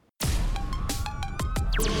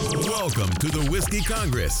Welcome to the Whiskey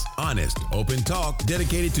Congress. Honest, open talk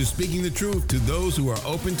dedicated to speaking the truth to those who are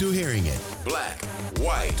open to hearing it. Black,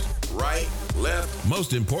 white, right, left.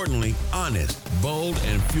 Most importantly, honest, bold,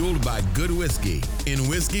 and fueled by good whiskey. In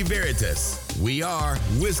Whiskey Veritas, we are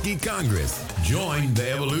Whiskey Congress. Join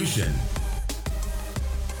the evolution.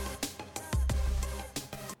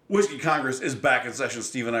 Whiskey Congress is back in session.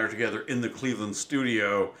 Steve and I are together in the Cleveland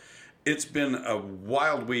studio. It's been a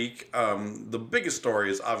wild week. The biggest story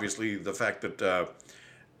is obviously the fact that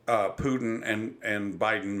Putin and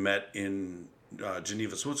Biden met in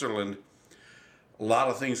Geneva, Switzerland. A lot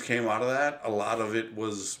of things came out of that. A lot of it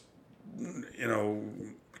was,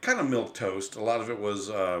 kind of milquetoast. A lot of it was,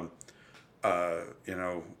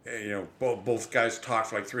 both guys talked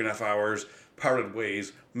for like 3.5 hours, parted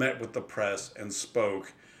ways, met with the press and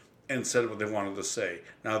spoke and said what they wanted to say.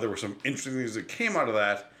 Now, there were some interesting things that came out of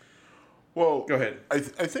that. Well, go ahead. I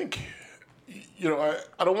think, I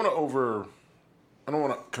don't want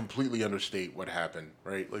to completely understate what happened,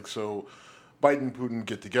 right? Like, so Biden and Putin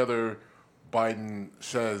get together. Biden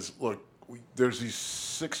says, look, there's these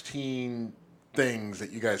 16 things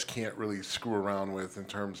that you guys can't really screw around with in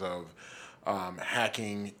terms of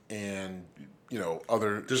hacking and,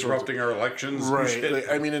 other disrupting our elections. Right.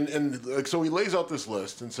 And so he lays out this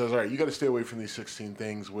list and says, all right, you got to stay away from these 16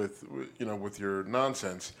 things with your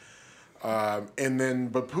nonsense. But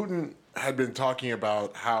Putin had been talking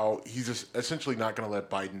about how he's just essentially not going to let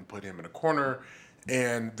Biden put him in a corner.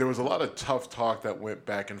 And there was a lot of tough talk that went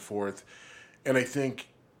back and forth. And I think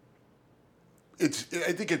you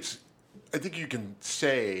can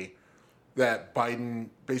say that Biden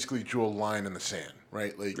basically drew a line in the sand,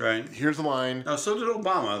 right? Like, right. Here's the line. Now, so did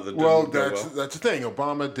Obama. That's the thing.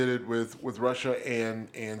 Obama did it with Russia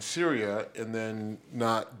and Syria, and then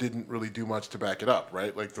didn't really do much to back it up,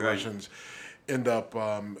 right? Like the Russians end up,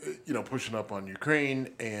 pushing up on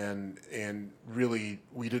Ukraine, and really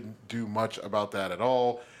we didn't do much about that at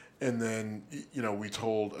all. And then, we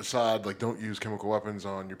told Assad, like, don't use chemical weapons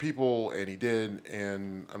on your people, and he did.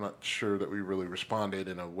 And I'm not sure that we really responded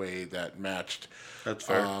in a way that matched That's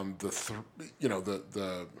fair.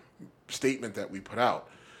 The statement that we put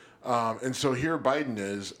out. And so here Biden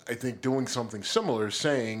is, I think, doing something similar,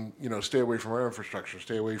 saying, stay away from our infrastructure,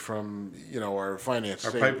 stay away from, our finance,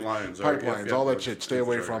 our pipelines, all that shit, stay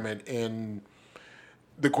away from it. And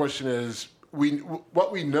the question is,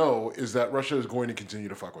 what we know is that Russia is going to continue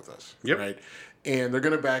to fuck with us, right? And they're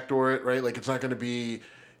going to backdoor it, right? Like, it's not going to be,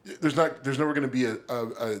 there's never going to be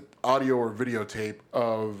a audio or videotape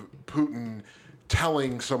of Putin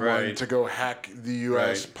telling someone to go hack the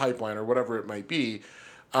U.S. pipeline or whatever it might be.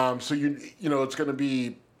 So it's going to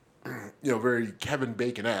be, very Kevin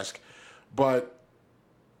Bacon-esque, but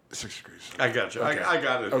 6 degrees. I got you. Okay. I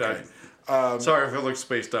got it. Okay. Sorry if it looks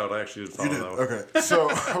spaced out. I actually did follow that one. Okay. So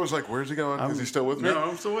I was like, where's he going? Is he still with me? No,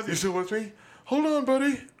 I'm still with you. You still with me? Hold on,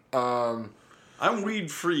 buddy. I'm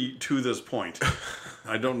weed-free to this point.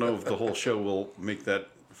 I don't know if the whole show will make that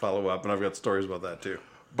follow up, and I've got stories about that too.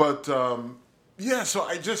 But, so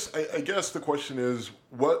I guess the question is,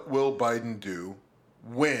 what will Biden do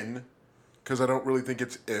when, because I don't really think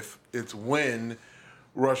it's if, it's when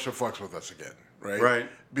Russia fucks with us again, right? Right.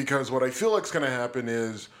 Because what I feel like is going to happen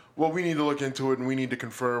is, well, we need to look into it and we need to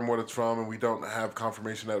confirm what it's from, and we don't have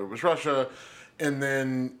confirmation that it was Russia, and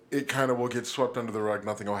then it kind of will get swept under the rug,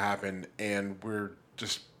 nothing will happen, and we're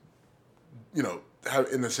just,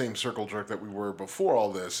 in the same circle jerk that we were before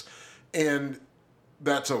all this, and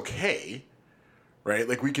that's okay, right?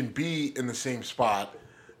 Like, we can be in the same spot.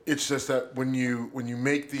 It's just that when you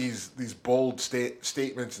make these bold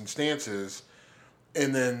statements and stances,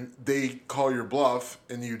 and then they call your bluff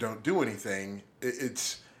and you don't do anything,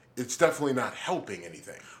 it's definitely not helping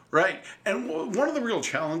anything. Right. And one of the real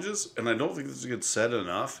challenges, and I don't think this gets said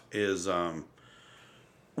enough, is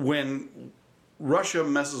when Russia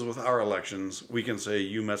messes with our elections, we can say,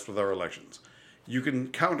 you messed with our elections. You can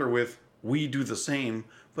counter with, we do the same,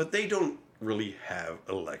 but they don't really have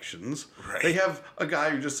elections. Right. They have a guy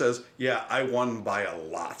who just says, yeah, I won by a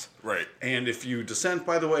lot. Right. And if you dissent,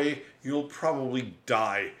 by the way, you'll probably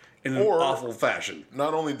die in an awful fashion.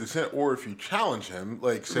 Not only dissent, or if you challenge him,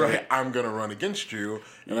 like say, I'm going to run against you,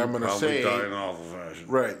 and I'm going to say, die in an awful fashion.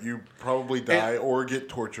 Right, you probably die or get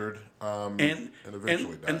tortured, and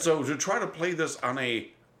eventually die. And so to try to play this on a,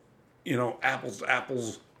 apples to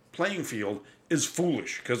apples playing field is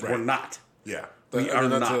foolish, because we're not. Yeah, we are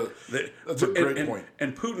not. That's a great point.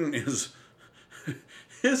 And Putin is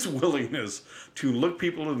his willingness to look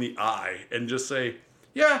people in the eye and just say,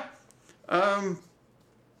 yeah,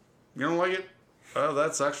 you don't like it? Oh,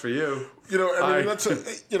 that sucks for you. That's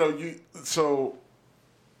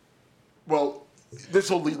this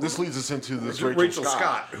leads us into this Rachel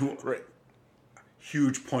Scott, who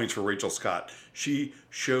huge points for Rachel Scott. She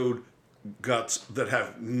showed guts that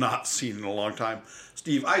have not seen in a long time.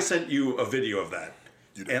 Steve, I sent you a video of that,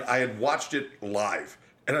 and I had watched it live,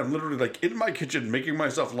 and I'm literally like in my kitchen making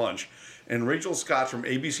myself lunch, and Rachel Scott from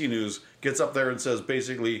ABC News gets up there and says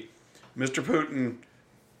basically, Mr. Putin,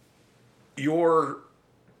 your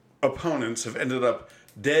opponents have ended up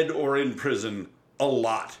dead or in prison a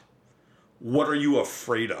lot. What are you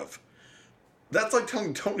afraid of? That's like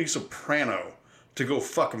telling Tony Soprano to go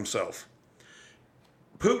fuck himself.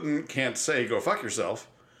 Putin can't say go fuck yourself,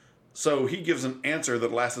 so he gives an answer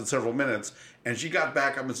that lasted several minutes, and she got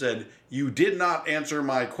back up and said, you did not answer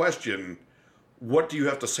my question. What do you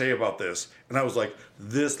have to say about this? And I was like,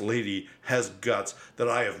 this lady has guts that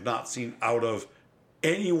I have not seen out of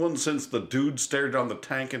anyone since the dude stared down the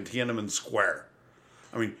tank in Tiananmen Square.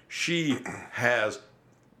 I mean, she has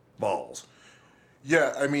balls.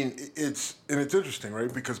 Yeah, I mean, it's interesting,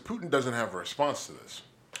 right? Because Putin doesn't have a response to this.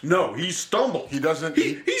 No, he stumbled. He doesn't.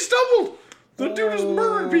 He stumbled. The dude is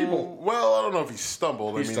murdering people. Well, I don't know if he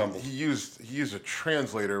stumbled. Stumbled. He used a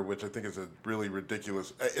translator, which I think is a really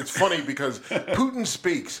ridiculous. It's funny because Putin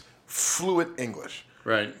speaks fluent English.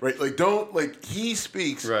 Right. He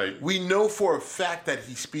speaks. Right. We know for a fact that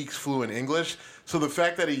he speaks fluent English. So the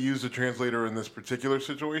fact that he used a translator in this particular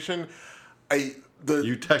situation, you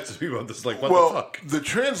texted me about this, like, what the fuck? The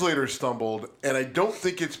translator stumbled, and I don't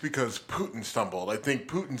think it's because Putin stumbled. I think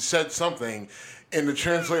Putin said something, and the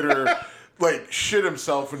translator, shit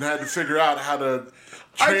himself and had to figure out how to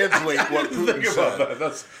translate what Putin said. About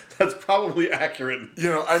that. That's probably accurate.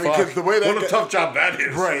 Because the way that what a tough job that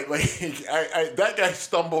is. Right, that guy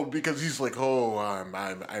stumbled because he's like,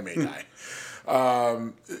 I may die.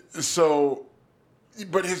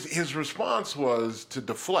 But his response was to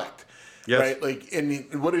deflect. Yes. Right?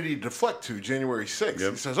 And what did he deflect to? January 6th.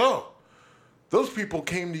 Yep. He says, those people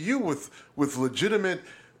came to you with legitimate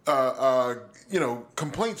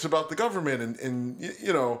complaints about the government and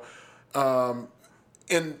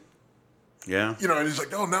yeah. And he's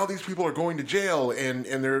like, now these people are going to jail and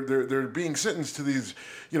they're being sentenced to these,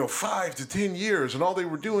 5 to 10 years, and all they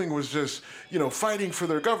were doing was just, fighting for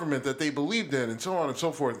their government that they believed in, and so on and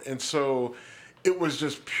so forth. And so it was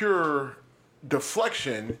just pure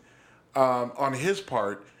deflection on his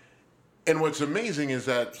part. And what's amazing is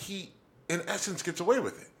that he, in essence, gets away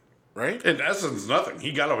with it. Right? In essence, nothing.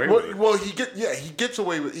 He got away with it. Well, he gets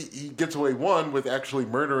away with actually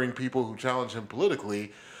murdering people who challenge him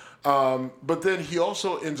politically. But then he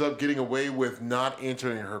also ends up getting away with not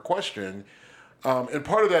answering her question. And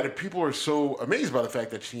part of that, people are so amazed by the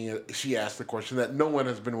fact that she asked the question that no one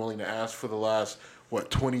has been willing to ask for the last,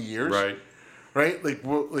 20 years? Right. Right?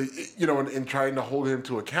 And trying to hold him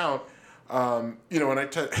to account. And I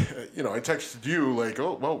texted you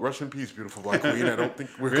rest in peace, beautiful Black Queen. I don't think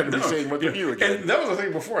we're going to be saying much of you again. And that was the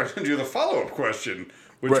thing before I sent you the follow-up question,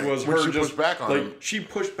 which was her she pushed back on him. She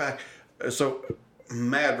pushed back. So,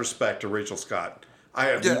 mad respect to Rachel Scott. I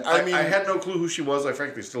had no clue who she was. I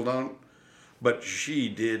frankly still don't. But she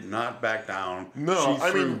did not back down. No,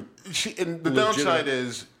 and the downside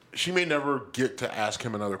is she may never get to ask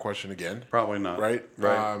him another question again. Probably not. Right?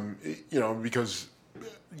 Right. Because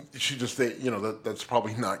she just that's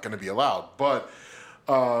probably not going to be allowed. But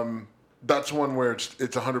that's one where it's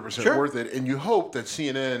 100% worth it, and you hope that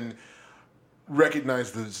CNN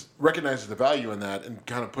recognizes the value in that and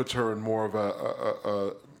kind of puts her in more of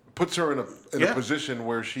a position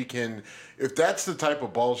where she can, if that's the type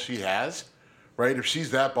of balls she has, right? If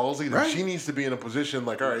she's that ballsy, then she needs to be in a position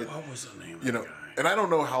all right. What was the name of the guy? And I don't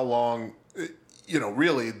know how long,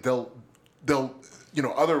 really they'll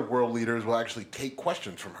other world leaders will actually take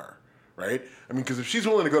questions from her, right? I mean, because if she's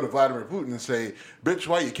willing to go to Vladimir Putin and say, "Bitch,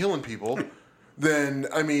 why are you killing people?" Then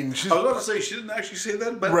she's. I was about to say she didn't actually say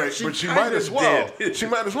that, but right, she, but she might as well. Did. She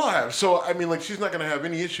might as well have. So she's not going to have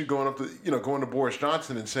any issue going to Boris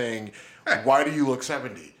Johnson and saying, "Why do you look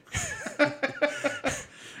 70?"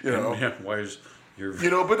 Yeah, why is your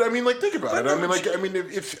but think about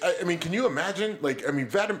it. Can you imagine?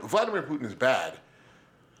 Vladimir Putin is bad,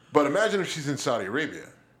 but imagine if she's in Saudi Arabia.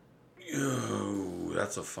 Oh,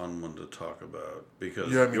 that's a fun one to talk about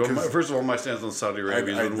because first of all, my stance on Saudi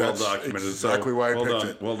Arabia has been well documented. Exactly why I picked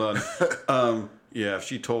it. Well done. If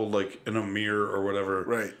she told an emir or whatever,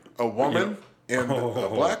 right, a woman and a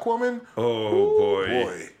black woman. Oh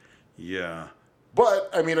boy, yeah. But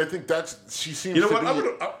I think she seems. You know to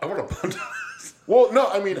what? be, I want to punt. Well, no,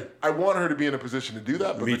 I want her to be in a position to do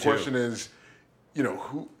that. But Me the question is,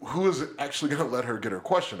 who is actually going to let her get her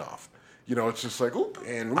question off? it's just like, oop,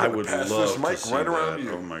 and I we're would going to pass love this mic to see right around that.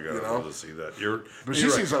 you. Oh my god, I'd love to see that. But she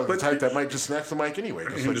seems like the type that might just snatch the mic anyway.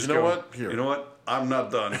 Just like, what? Here. You know what? I'm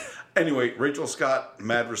not done. Anyway, Rachel Scott,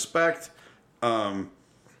 mad respect.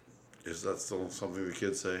 Is that still something the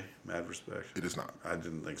kids say? Mad respect? It is not. I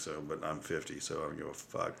didn't think so, but I'm 50, so I don't give a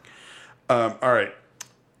fuck. All right.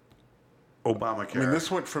 Obamacare. I mean, this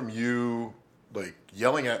went from you like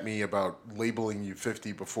yelling at me about labeling you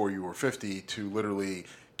 50 before you were 50 to literally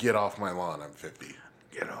get off my lawn. I'm 50.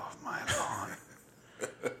 Get off my lawn.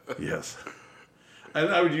 Yes. And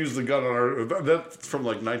I would use the gun on her. That's from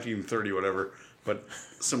like 1930, whatever, but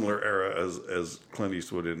similar era as Clint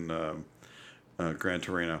Eastwood in Gran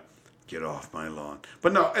Torino. Get off my lawn.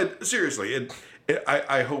 But no, seriously,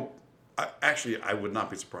 I hope. Actually, I would not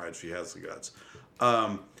be surprised if he has the guts.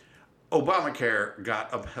 Obamacare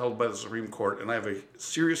got upheld by the Supreme Court, and I have a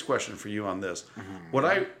serious question for you on this. Mm-hmm. What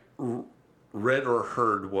I read or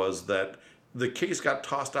heard was that the case got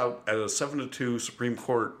tossed out at a 7-2 Supreme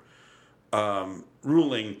Court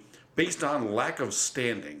ruling based on lack of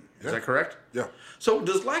standing. Is that correct? Yeah. So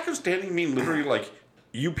does lack of standing mean literally like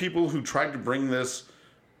you people who tried to bring this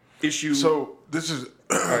issue? So this is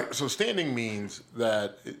so standing means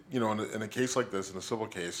that in a case like this, in a civil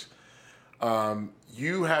case,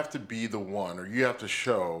 you have to be the one, or you have to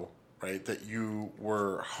show, right, that you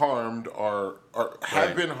were harmed or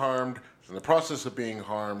have been harmed, in the process of being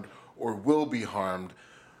harmed, or will be harmed,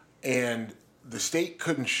 and the state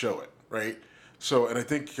couldn't show it, right? So, and I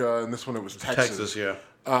think in this one it was Texas. Texas, yeah.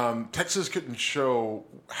 Texas couldn't show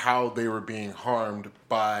how they were being harmed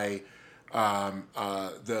by the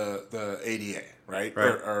ADA, right?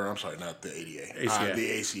 Or I'm sorry, not the ADA, ACA.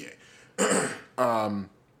 The ACA.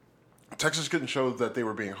 Texas couldn't show that they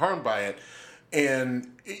were being harmed by it, and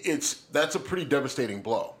that's a pretty devastating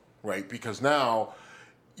blow, right? Because now,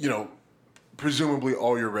 presumably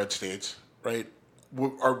all your red states, right,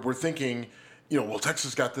 we're thinking, well,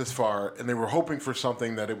 Texas got this far, and they were hoping for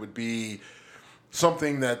something that it would be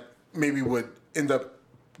something that maybe would end up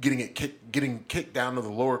getting kicked down to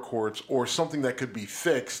the lower courts, or something that could be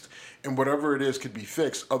fixed, and whatever it is could be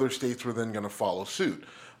fixed. Other states were then going to follow suit.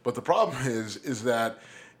 But the problem is that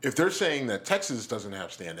if they're saying that Texas doesn't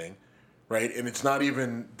have standing, right, and it's not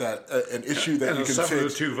even that an issue that you can fix. And a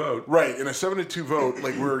 7-2 vote. Right, in a 7-2 vote,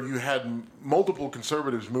 like where you had multiple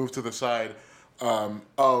conservatives move to the side of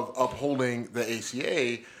upholding the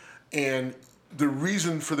ACA, and the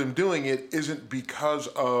reason for them doing it isn't because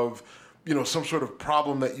of some sort of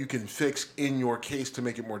problem that you can fix in your case to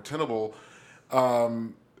make it more tenable.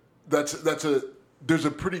 There's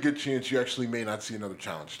a pretty good chance you actually may not see another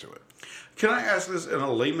challenge to it. Can I ask this in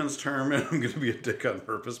a layman's term, and I'm going to be a dick on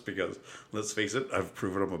purpose because, let's face it, I've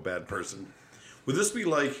proven I'm a bad person. Would this be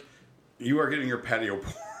like you are getting your patio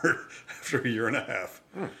poured after a year and a half,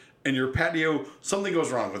 and your patio, something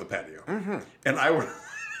goes wrong with the patio, and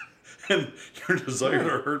your desire to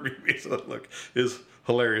hurt me based on that look is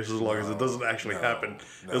hilarious as long as it doesn't actually happen.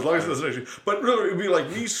 As long as it doesn't actually... But really, it would be like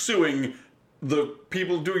me suing the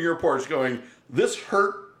people doing your reports going, this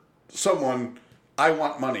hurt someone, I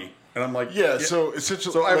want money. And I'm like, yeah. So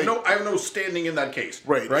essentially, so I have no standing in that case,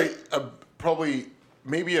 right? Probably,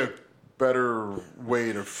 maybe a better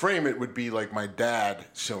way to frame it would be like my dad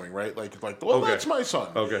suing, right? Like, well, that's my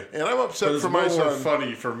son, okay, and I'm upset for my son. It's more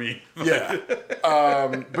funny for me, yeah.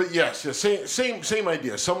 But yes, same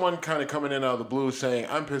idea. Someone kind of coming in out of the blue saying,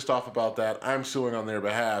 "I'm pissed off about that. I'm suing on their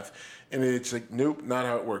behalf," and it's like, nope, not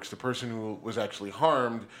how it works. The person who was actually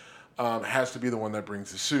harmed has to be the one that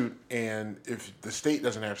brings the suit. And if the state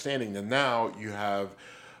doesn't have standing, then now you have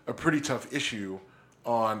a pretty tough issue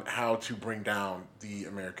on how to bring down the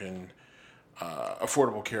American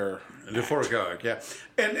affordable care. The Affordable Care Act, yeah.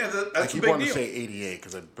 And that's a big deal. I keep wanting to say ADA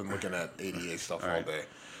because I've been looking at ADA stuff all day.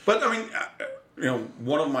 But I mean,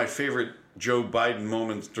 one of my favorite Joe Biden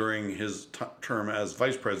moments during his term as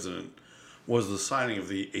vice president was the signing of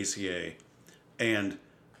the ACA and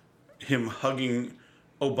him hugging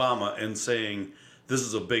Obama and saying, this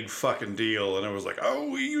is a big fucking deal. And it was like,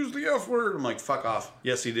 oh, he used the F word. I'm like, fuck off.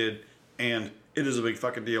 Yes, he did. And it is a big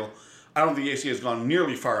fucking deal. I don't think the ACA has gone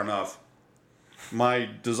nearly far enough. My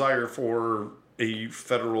desire for a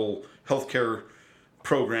federal healthcare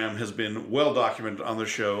program has been well documented on the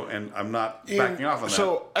show, and I'm not backing off on that.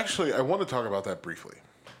 So, actually, I want to talk about that briefly.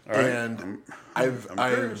 All right. And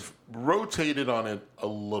I've rotated on it a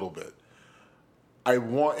little bit. I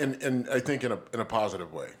want, and I think in a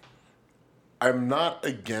positive way. I'm not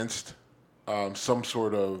against some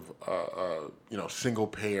sort of single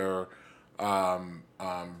payer,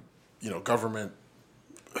 government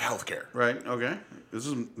healthcare. Right. Okay. This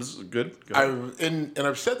is good.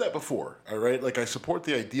 I've said that before. All right. Like I support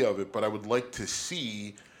the idea of it, but I would like to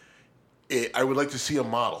see it. I would like to see a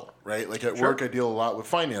model. Right. Like at work, I deal a lot with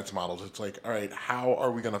finance models. It's like, all right, how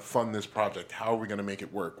are we going to fund this project? How are we going to make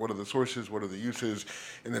it work? What are the sources? What are the uses?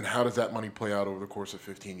 And then how does that money play out over the course of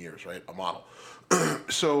 15 years? Right. A model.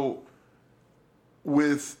 So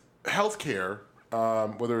with healthcare,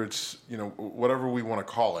 whether it's whatever we want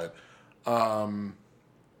to call it. I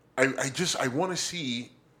want to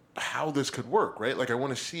see how this could work, right? Like I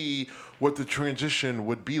want to see what the transition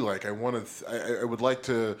would be like. I would like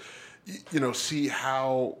to, see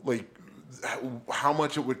how how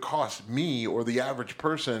much it would cost me or the average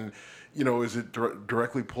person. Is it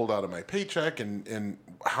directly pulled out of my paycheck, and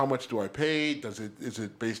how much do I pay? Is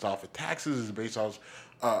it based off of taxes? Is it based off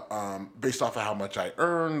of how much I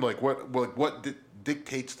earn? Like what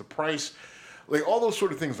dictates the price? Like all those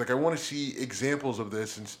sort of things. Like I want to see examples of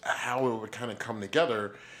this and how it would kind of come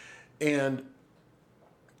together. And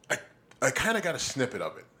I kind of got a snippet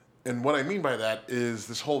of it. And what I mean by that is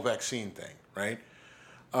this whole vaccine thing, right?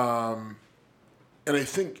 And I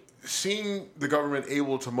think seeing the government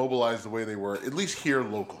able to mobilize the way they were, at least here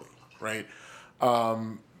locally, right?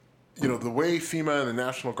 The way FEMA and the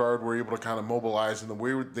National Guard were able to kind of mobilize and the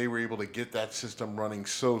way they were able to get that system running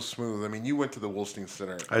so smooth. I mean, you went to the Wolstein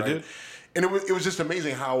Center. I did. And it was just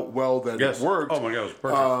amazing how well that it worked. Oh my God, it was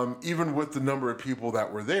perfect. Even with the number of people that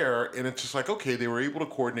were there, and it's just like, okay, they were able to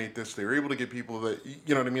coordinate this. They were able to get people that,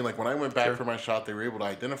 you know what I mean? Like when I went back for my shot, they were able to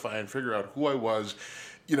identify and figure out who I was,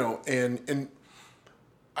 and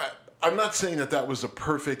I'm not saying that was a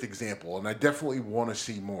perfect example, and I definitely want to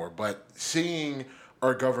see more, but seeing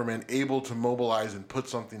our government able to mobilize and put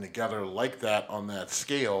something together like that on that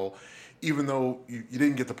scale, even though you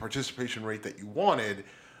didn't get the participation rate that you wanted,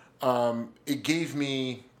 it gave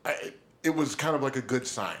me, it was kind of like a good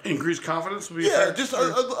sign. Increased confidence would be fair? Just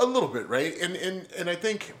a little bit, right? And I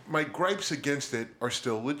think my gripes against it are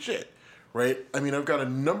still legit, right? I mean, I've got a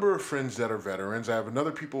number of friends that are veterans. I have a number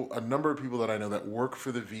of people that I know that work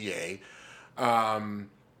for the VA,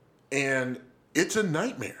 and it's a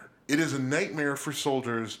nightmare. It is a nightmare for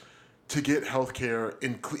soldiers to get health care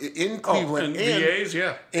in Cleveland. And VAs,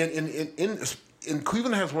 yeah. And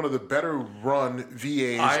Cleveland has one of the better run VAs across the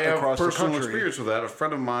country. I have personal experience with that. A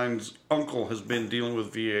friend of mine's uncle has been dealing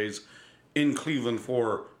with VAs in Cleveland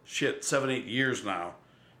for 7-8 years now.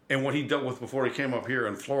 And what he dealt with before he came up here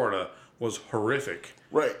in Florida was horrific.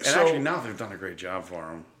 Right. And actually now they've done a great job for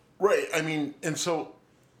him. Right. I mean, and so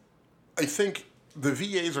I think the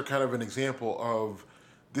VAs are kind of an example of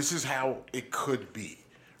this is how it could be,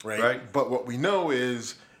 right? But what we know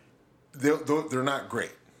is they're not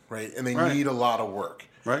great, right? And they need a lot of work.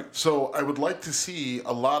 Right. So I would like to see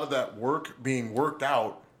a lot of that work being worked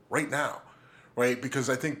out right now, right? Because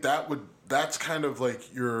I think that's kind of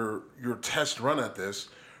like your test run at this,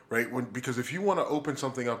 right? Because if you want to open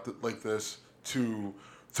something up like this to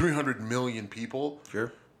 300 million people,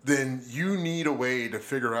 then you need a way to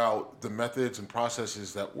figure out the methods and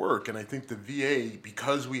processes that work. And I think the VA,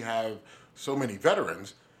 because we have so many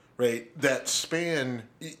veterans, right, that span,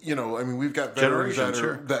 we've got veterans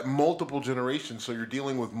that multiple generations. So you're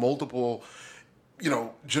dealing with multiple,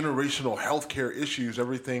 generational healthcare issues,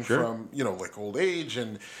 everything from, like old age.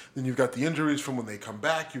 And then you've got the injuries from when they come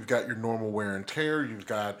back. You've got your normal wear and tear. You've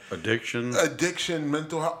got addiction,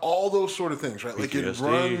 mental health, all those sort of things, right? PTSD, like it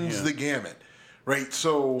runs the gamut. Right,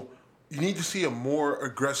 so you need to see a more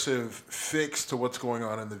aggressive fix to what's going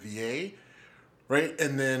on in the VA, right?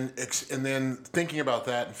 And then thinking about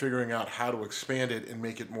that and figuring out how to expand it and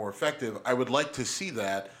make it more effective. I would like to see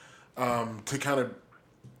that to kind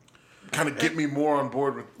of get me more on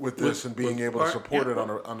board with this and being able to support it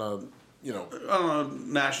on a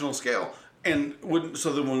national scale. And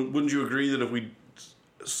wouldn't you agree that if we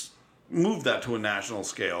moved that to a national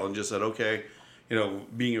scale and just said, okay,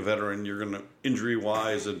 being a veteran, you're going to,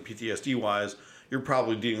 injury-wise and PTSD-wise, you're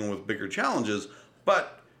probably dealing with bigger challenges.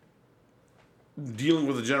 But dealing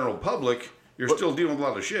with the general public, you're still dealing with a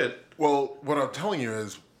lot of shit. Well, what I'm telling you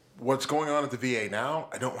is what's going on at the VA now,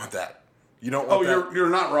 I don't want that. You don't want that. You're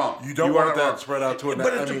not wrong. You don't want that spread out to it.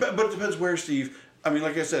 But it depends where, Steve. I mean,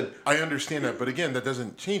 like I said, I understand that, but again, that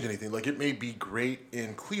doesn't change anything. Like, it may be great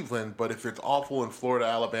in Cleveland, but if it's awful in Florida,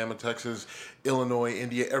 Alabama, Texas, Illinois,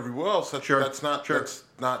 India, everywhere else, that's not good,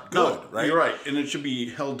 right? You're right, and it should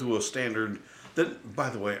be held to a standard that,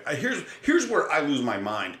 by the way, here's where I lose my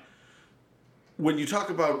mind. When you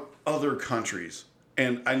talk about other countries,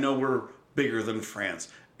 and I know we're bigger than France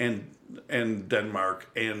and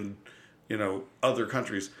Denmark and other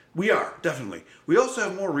countries. We are, definitely. We also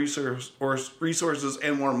have more resources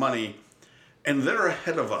and more money and they're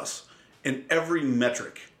ahead of us in every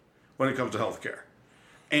metric when it comes to healthcare.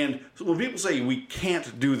 And so when people say we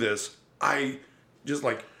can't do this, I just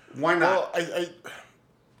like, why not? Well,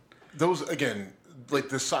 those again, like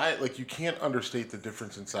the size, like you can't understate the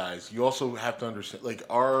difference in size. You also have to understand, like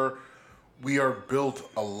we are built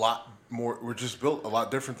a lot more. We're just built a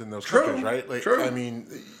lot different than those countries, right? Like, true. I mean,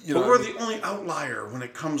 but we're the only outlier when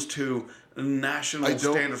it comes to national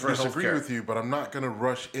standard for healthcare. I don't disagree with you, but I'm not going to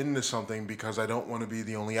rush into something because I don't want to be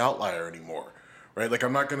the only outlier anymore. Right? Like,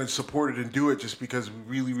 I'm not going to support it and do it just because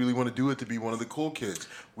we really, really want to do it to be one of the cool kids.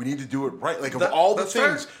 We need to do it right. Like, of all the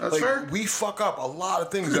things, we fuck up a lot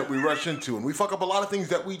of things that we rush into, and we fuck up a lot of things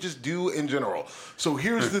that we just do in general. So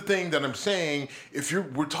here's the thing that I'm saying. If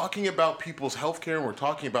we're talking about people's healthcare and we're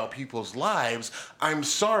talking about people's lives, I'm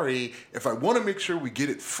sorry if I want to make sure we get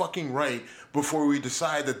it fucking right before we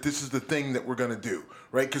decide that this is the thing that we're going to do.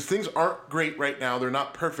 Right? Because things aren't great right now. They're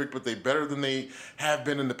not perfect, but they're better than they have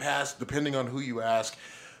been in the past, depending on who you ask.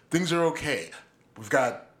 Things are okay. We've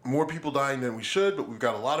got more people dying than we should, but we've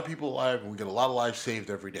got a lot of people alive, and we get a lot of lives saved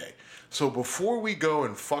every day. So before we go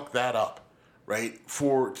and fuck that up, right,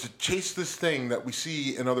 to chase this thing that we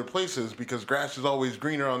see in other places, because grass is always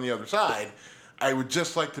greener on the other side, I would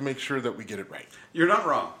just like to make sure that we get it right. You're not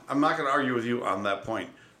wrong. I'm not going to argue with you on that point.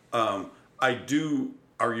 I do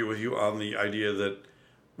argue with you on the idea that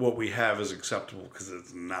what we have is acceptable because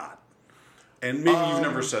it's not. And maybe you've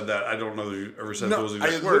never said that. I don't know that you've ever said those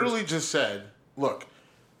exact words. I literally just said, look,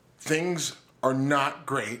 things are not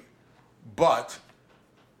great, but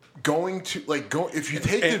if you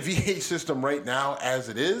take the VA system right now as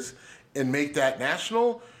it is and make that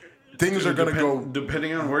national, things are going to go.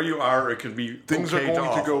 Depending on where you are, it could be. Things okay are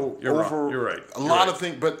going to go over. You're right. A lot of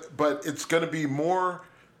things, but it's going to be more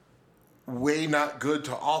way not good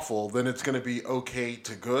to awful than it's going to be okay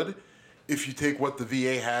to good if you take what the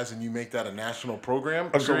VA has and you make that a national program.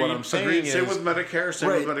 Agreed. So what I'm saying is, same with Medicare, same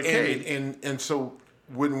with Medicaid, and so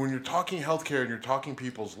when you're talking healthcare and you're talking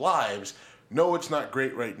people's lives, no, it's not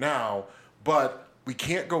great right now, but we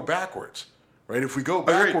can't go backwards, right? If we go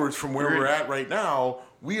backwards from where we're at right now,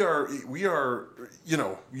 we are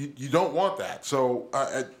you don't want that. So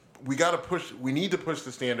we got to push. We need to push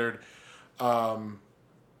the standard.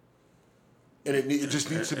 And it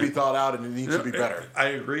just needs to be thought out, and it needs to be better. I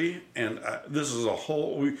agree, and this is a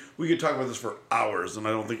whole. We could talk about this for hours, and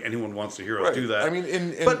I don't think anyone wants to hear us do that. I mean,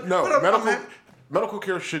 medical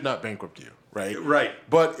care should not bankrupt you, right? Right.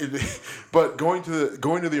 But going to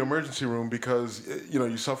the emergency room because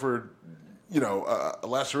you suffered a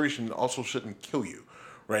laceration also shouldn't kill you,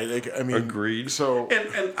 right? Like, I mean, agreed. So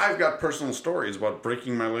and I've got personal stories about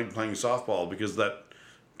breaking my leg playing softball because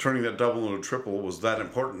turning that double into a triple was that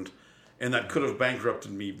important. And that could have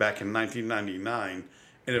bankrupted me back in 1999.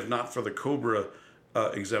 And if not for the COBRA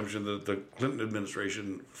exemption that the Clinton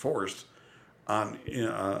administration forced on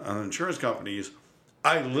insurance companies,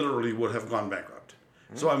 I literally would have gone bankrupt.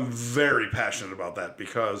 Mm-hmm. So I'm very passionate about that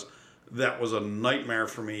because that was a nightmare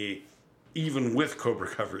for me, even with COBRA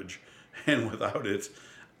coverage. And without it,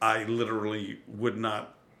 I literally would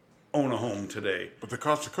not own a home today. But the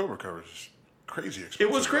cost of COBRA coverage is crazy expensive. It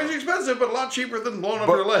was crazy expensive, but a lot cheaper than blowing up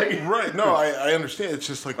your leg. Right. No, I understand. It's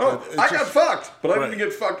just like... I got fucked, but I didn't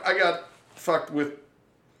get fucked. I got fucked with...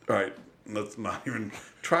 All right, let's not even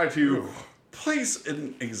try to place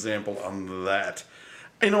an example on that.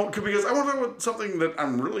 Because I want to talk about something that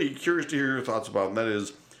I'm really curious to hear your thoughts about, and that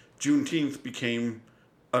is Juneteenth became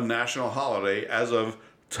a national holiday as of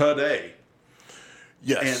today.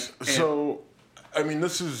 Yes. So, I mean,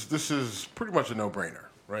 this is pretty much a no-brainer.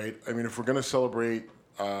 Right? I mean, if we're going to celebrate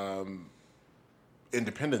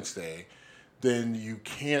Independence Day, then you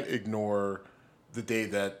can't ignore the day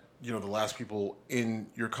that, the last people in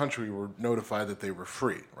your country were notified that they were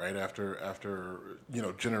free, right? After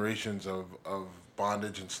generations of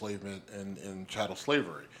bondage, enslavement, and chattel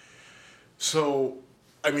slavery. So,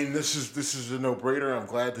 I mean, this is a no-brainer. I'm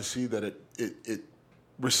glad to see that it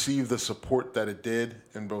received the support that it did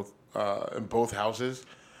in both houses.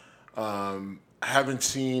 I haven't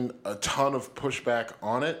seen a ton of pushback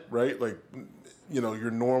on it, right? Like, your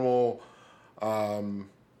normal,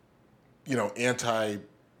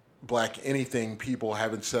 anti-black anything people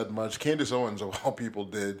haven't said much. Candace Owens, of all people,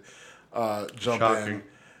 did jump in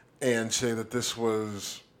and say that this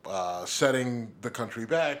was setting the country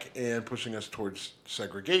back and pushing us towards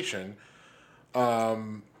segregation.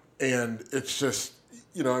 And it's just,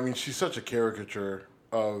 she's such a caricature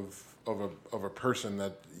of a person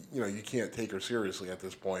that you can't take her seriously at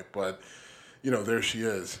this point, but there she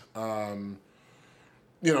is. But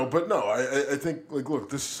no, I think, like, look,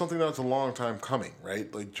 this is something that's a long time coming,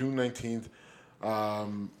 right? Like June 19th,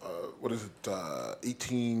 What is it?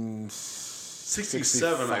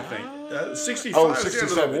 1867, I think. 65 Oh, is the end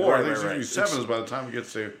 67, of the war. right, I think right, right. 67 is by the time it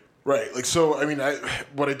gets to... Right. Like, so, I mean,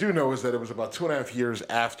 what I do know is that it was about 2.5 years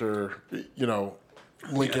after,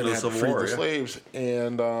 Lincoln the had Civil freed War, the yeah. slaves,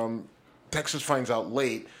 and Texas finds out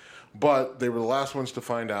late, but they were the last ones to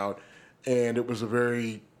find out, and it was a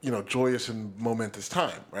very, joyous and momentous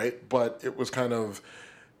time, right? But it was kind of,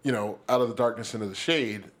 out of the darkness into the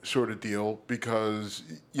shade sort of deal because,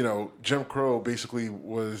 Jim Crow basically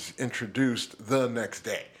was introduced the next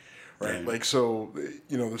day. Right. Right. Like, so,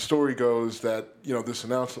 the story goes that, this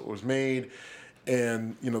announcement was made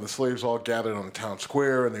and, the slaves all gathered on the town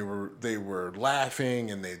square and they were laughing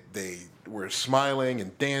and they were smiling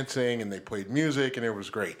and dancing and they played music and it was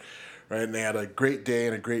great. Right. And they had a great day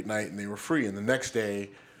and a great night and they were free. And the next day,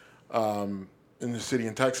 in the city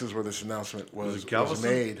in Texas where this announcement was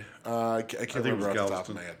made, I can't remember off the top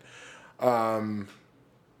of my head.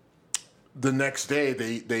 The next day,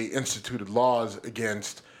 they instituted laws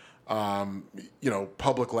against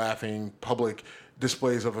public laughing, public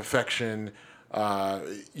displays of affection,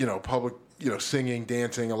 public, singing,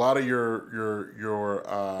 dancing. A lot of your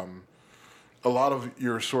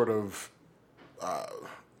sort of,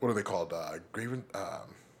 what are they called?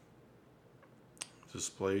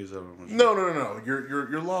 Displays? I don't know. No.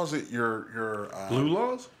 Your laws that your Blue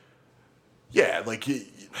laws? Yeah, like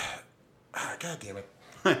God damn it.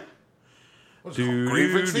 What's it called?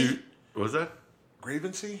 Grievancy? What was that?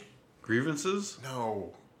 Grievancy? Grievances?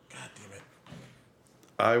 No. God damn it.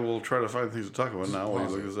 I will try to find things to talk about now while you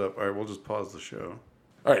look this up. All right, we'll just pause the show.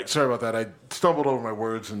 All right, sorry about that. I stumbled over my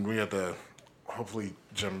words, and we had to. Hopefully,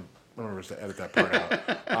 Jim remembers to edit that part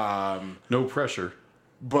out. No pressure.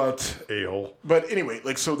 But A-hole. But anyway,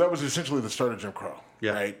 like, so that was essentially the start of Jim Crow,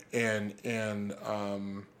 Yeah. right? And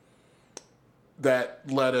that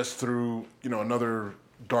led us through, another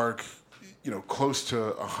dark, close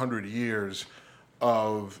to 100 years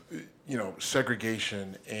of,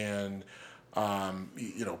 segregation and,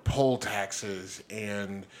 poll taxes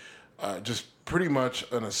and just pretty much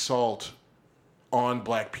an assault on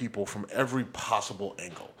black people from every possible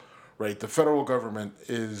angle, right? The federal government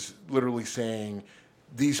is literally saying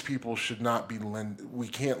these people should not be we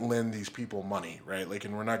can't lend these people money, right? Like,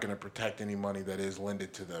 and we're not going to protect any money that is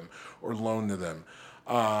lended to them or loaned to them.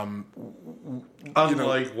 Unlike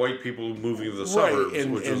white people moving to the suburbs,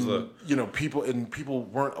 and, which was the... people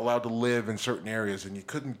weren't allowed to live in certain areas, and you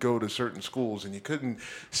couldn't go to certain schools, and you couldn't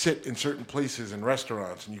sit in certain places and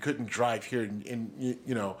restaurants, and you couldn't drive here,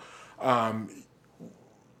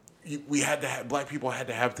 black people had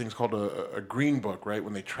to have things called a green book, right,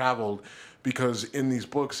 when they traveled, because in these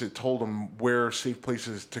books it told them where safe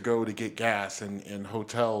places to go to get gas and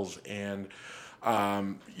hotels and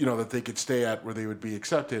that they could stay at where they would be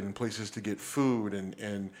accepted and places to get food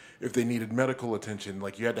and if they needed medical attention,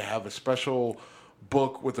 like you had to have a special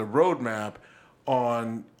book with a roadmap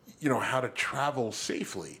on how to travel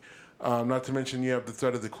safely. Not to mention you have the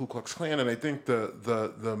threat of the Ku Klux Klan, and I think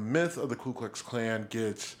the myth of the Ku Klux Klan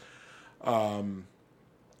gets,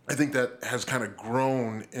 I think that has kind of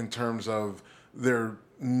grown in terms of their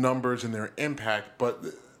numbers and their impact, but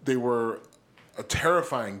they were a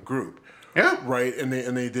terrifying group. Yeah. Right. And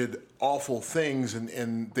they did awful things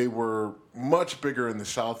and they were much bigger in the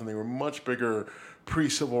South and they were much bigger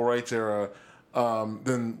pre-civil rights era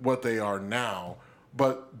than what they are now.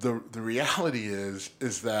 But the reality is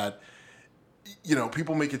that,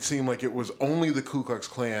 people make it seem like it was only the Ku Klux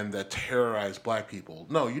Klan that terrorized black people.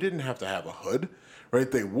 No, you didn't have to have a hood, right?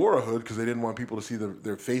 They wore a hood because they didn't want people to see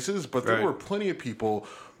their faces, but there were plenty of people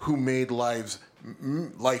who made life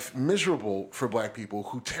miserable for black people,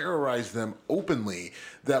 who terrorized them openly,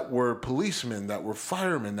 that were policemen, that were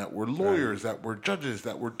firemen, that were lawyers, that were judges,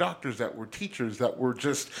 that were doctors, that were teachers, that were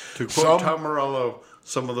just... To quote Tom Morello,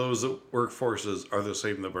 some of those workforces are the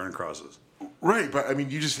same that burn crosses. Right, but I mean,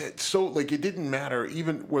 you just had it didn't matter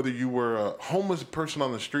even whether you were a homeless person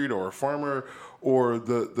on the street or a farmer or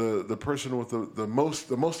the person with the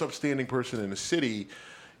most upstanding person in the city.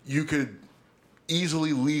 You could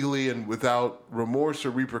easily, legally, and without remorse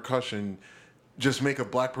or repercussion, just make a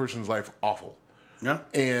black person's life awful. Yeah,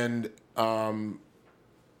 and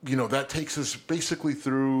that takes us basically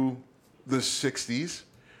through the 60s,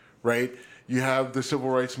 right? You have the civil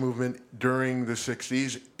rights movement during the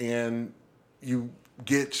 60s, and you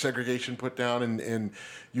get segregation put down and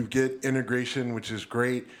you get integration, which is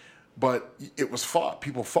great, but it was fought.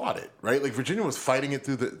 People fought it, right? Like Virginia was fighting it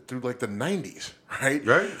through like the 90s, right?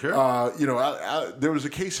 Right, sure. There was a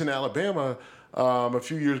case in Alabama a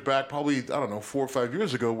few years back, probably, I don't know, 4 or 5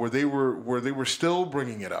 years ago, where they were still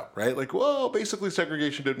bringing it up, right? Like, well, basically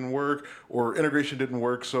segregation didn't work or integration didn't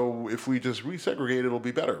work, so if we just resegregate, it'll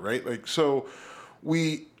be better, right? Like, so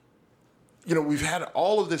we've had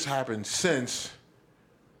all of this happen since,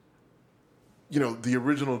 the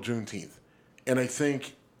original Juneteenth. And I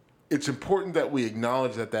think it's important that we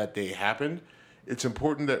acknowledge that day happened. It's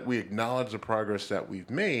important that we acknowledge the progress that we've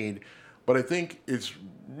made. But I think it's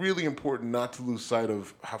really important not to lose sight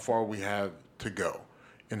of how far we have to go.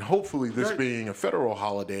 And hopefully this being a federal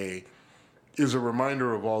holiday is a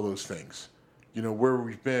reminder of all those things. Where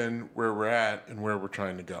we've been, where we're at, and where we're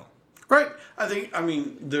trying to go. Right.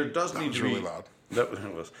 There does need to be... That was really loud.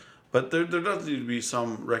 That was. But there does need to be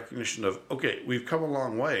some recognition of, okay, we've come a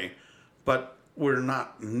long way, but we're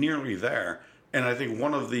not nearly there. And I think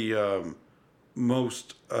one of the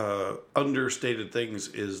most understated things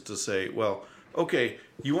is to say, well, okay,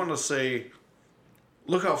 you want to say,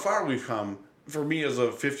 look how far we've come. For me as a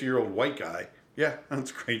 50-year-old white guy, yeah,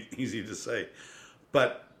 that's great, easy to say.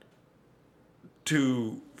 But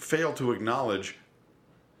to fail to acknowledge,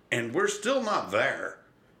 and we're still not there,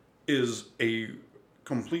 is a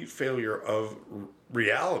complete failure of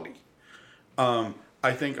reality.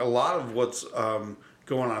 I think a lot of what's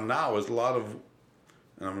going on now is a lot of,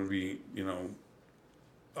 and I'm going to be,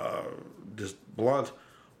 just blunt,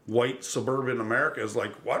 white suburban America is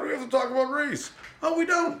like, why do we have to talk about race? Oh, we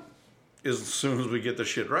don't. As soon as we get the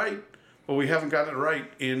shit right, but we haven't gotten it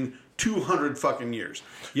right in 200 fucking years.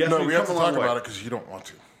 Yes, no, we have to talk about it because you don't want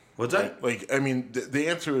to. What's that? Like, the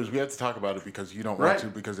answer is we have to talk about it because you don't want to,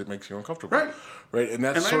 because it makes you uncomfortable. Right. And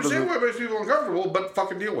that's I understand why it makes people uncomfortable, but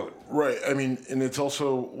fucking deal with it. Right. And it's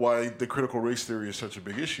also why the critical race theory is such a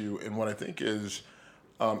big issue. And what I think is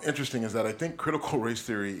interesting is that I think critical race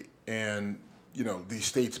theory and, these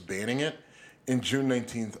states banning it in June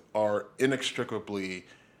 19th are inextricably,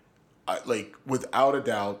 without a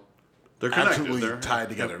doubt, they're absolutely tied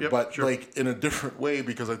together. Yep, but, sure. In a different way,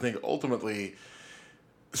 because I think ultimately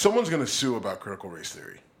someone's going to sue about critical race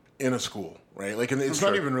theory in a school, right? And it's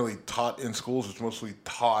not even really taught in schools. It's mostly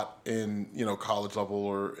taught in, college level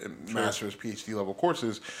or master's, PhD level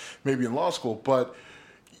courses, maybe in law school. But,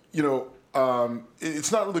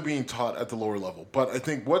 it's not really being taught at the lower level. But I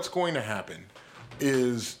think what's going to happen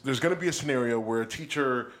is there's going to be a scenario where a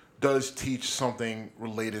teacher does teach something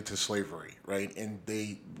related to slavery, right? And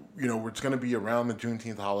they, it's going to be around the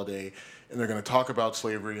Juneteenth holiday, and they're going to talk about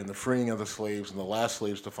slavery and the freeing of the slaves and the last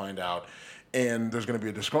slaves to find out. And there's going to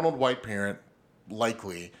be a disgruntled white parent,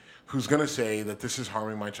 likely, who's going to say that this is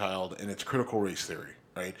harming my child and it's critical race theory,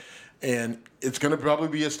 right? And it's going to probably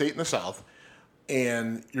be a state in the South,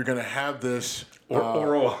 and you're going to have this... Or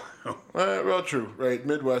Ohio. Well, true, right?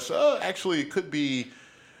 Midwest. Actually, it could be...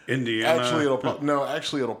 Indiana. Actually,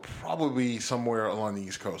 it'll probably be somewhere along the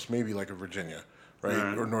East Coast, maybe like a Virginia,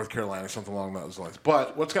 right? Or North Carolina, something along those lines.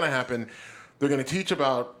 But what's going to happen, they're going to teach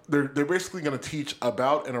about, they're basically going to teach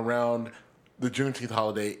about and around the Juneteenth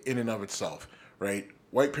holiday in and of itself, right?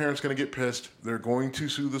 White parents going to get pissed. They're going to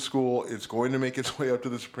sue the school. It's going to make its way up to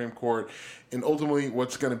the Supreme Court. And ultimately,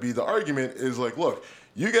 what's going to be the argument is like, look,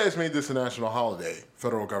 you guys made this a national holiday,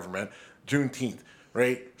 federal government, Juneteenth.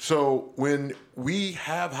 Right? So when we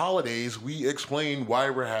have holidays, we explain why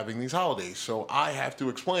we're having these holidays. So I have to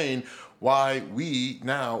explain why we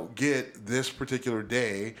now get this particular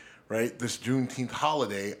day, right, this Juneteenth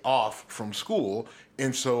holiday off from school.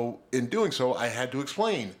 And so in doing so, I had to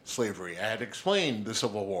explain slavery. I had to explain the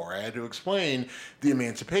Civil War. I had to explain the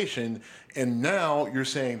Emancipation. And now you're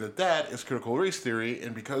saying that is critical race theory.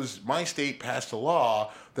 And because my state passed a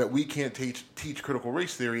law that we can't teach critical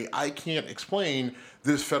race theory, I can't explain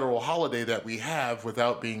this federal holiday that we have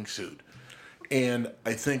without being sued. And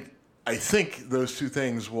I think those two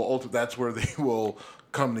things that's where they will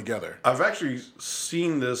come together. I've actually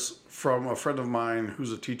seen this from a friend of mine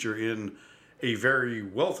who's a teacher in a very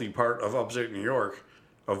wealthy part of upstate New York,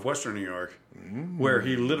 of Western New York, where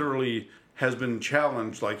he literally has been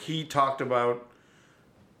challenged. Like, he talked about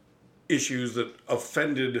issues that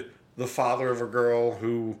offended the father of a girl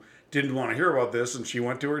who didn't want to hear about this, and she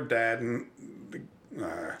went to her dad, and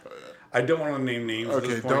I don't want to name names. Okay, at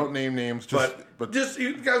this point, don't name names. But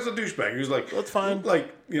the guy's a douchebag. He was like, that's fine.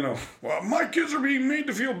 Like, well, my kids are being made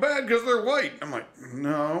to feel bad because they're white. I'm like,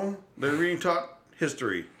 no, they're being taught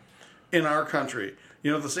history in our country.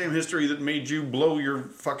 The same history that made you blow your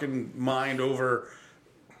fucking mind over,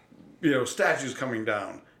 statues coming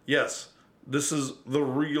down. Yes. This is the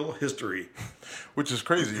real history. Which is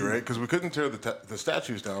crazy, right? Because we couldn't tear the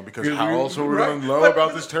statues down because how else are we going to know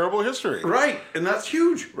about this terrible history? Right, and that's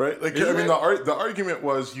huge. Right? The argument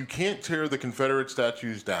was you can't tear the Confederate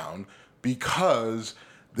statues down because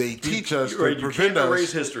they teach us Right, to you prevent can't us.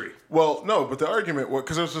 erase history. Well, no, but the argument,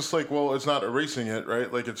 because it was just like, well, it's not erasing it,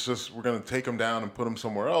 right? Like, it's just, we're going to take them down and put them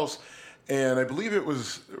somewhere else. And I believe it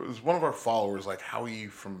was one of our followers, like Howie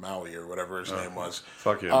from Maui or whatever his name was.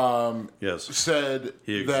 Fuck him. Yes. Said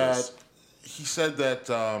He that, exists. he said that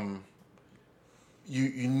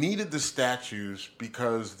you needed the statues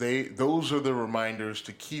because those are the reminders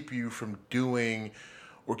to keep you from doing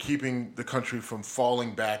or keeping the country from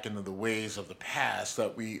falling back into the ways of the past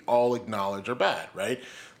that we all acknowledge are bad, right?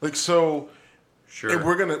 Like, so, Sure. and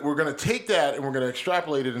we're gonna take that and we're gonna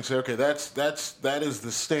extrapolate it and say, okay, that is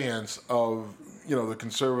the stance of the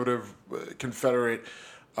conservative Confederate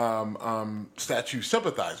statue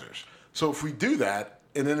sympathizers. So if we do that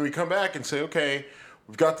and then we come back and say, okay,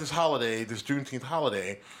 we've got this holiday, this Juneteenth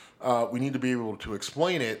holiday, we need to be able to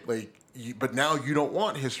explain it, like. But now you don't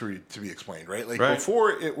want history to be explained, right? Like Right.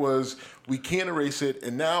 before it was we can't erase it,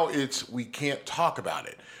 and now it's we can't talk about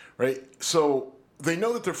it, right? So they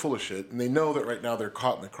know that they're full of shit, and they know that right now they're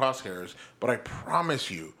caught in the crosshairs. But I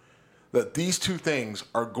promise you that these two things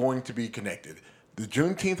are going to be connected. The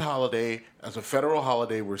Juneteenth holiday as a federal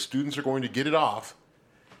holiday where students are going to get it off,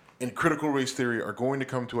 and critical race theory are going to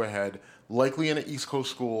come to a head, likely in an East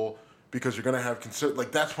Coast school, because you're going to have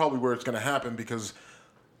that's probably where it's going to happen because.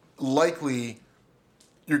 Likely,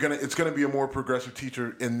 it's going to be a more progressive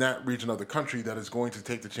teacher in that region of the country that is going to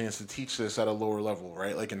take the chance to teach this at a lower level,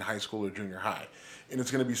 right? Like in high school or junior high. And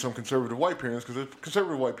it's going to be some conservative white parents, because there's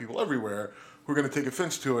conservative white people everywhere who are going to take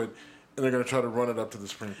offense to it, and they're going to try to run it up to the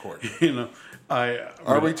Supreme Court.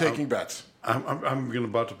 Are we taking bets? I'm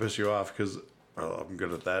about to piss you off because I'm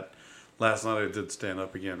good at that. Last night I did stand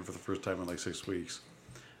up again for the first time in like 6 weeks,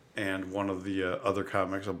 and one of the other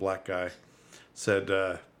comics, a black guy, said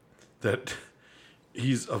that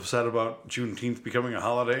he's upset about Juneteenth becoming a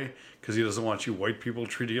holiday because he doesn't want you white people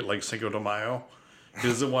treating it like Cinco de Mayo. He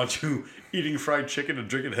doesn't want you eating fried chicken and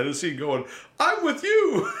drinking Hennessy and going, I'm with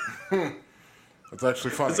you. That's actually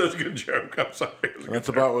funny. That's a good joke. I'm sorry. That's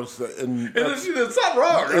about what's and it's not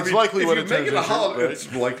wrong. It's likely what it turns into. Right?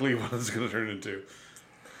 It's likely what it's going to turn into.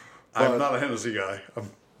 I'm not a Hennessy guy. I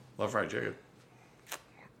love fried chicken.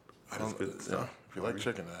 I don't. If you like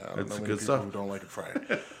chicken, I don't know many good people stuff. who don't like it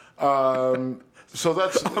fried. So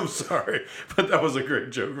that's. I'm sorry, but that was a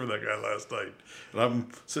great joke from that guy last night. And I'm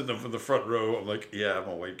sitting up in the front row. I'm like, yeah, I'm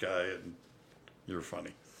a white guy, and you're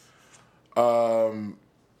funny.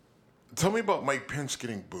 Tell me about Mike Pence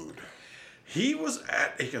getting booed. He was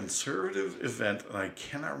at a conservative event, and I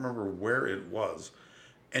cannot remember where it was.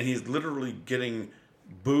 And he's literally getting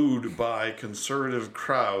booed by conservative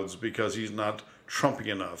crowds because he's not Trumpy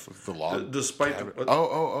enough. The law. Despite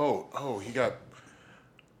he got.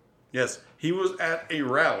 Yes, he was at a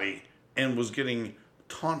rally and was getting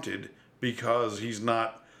taunted because he's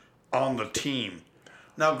not on the team.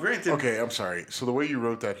 Now, granted... Okay, I'm sorry. So the way you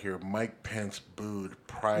wrote that here, Mike Pence booed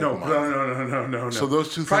Pride Month. No. So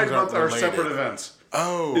those two Pride things Month are aren't related. separate events.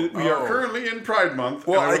 We are currently in Pride Month.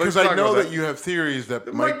 Well, because I know that you have theories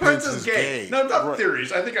that Mike Pence is gay. No, not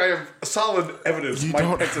theories. I think I have solid evidence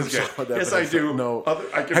Mike Pence is gay. Yes, I do. No.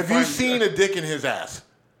 Have you seen a dick in his ass?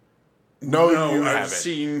 No, you haven't. I've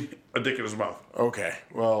seen a dick in his mouth. Okay.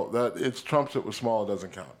 Well, it's Trump's. It was small. It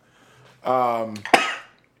doesn't count.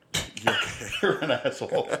 You're an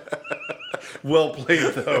asshole. Well played,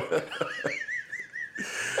 though.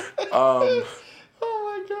 Oh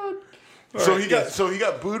my god. So he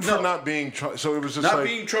got booed for not being so it was just not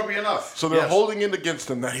being Trumpy enough. So they're holding it against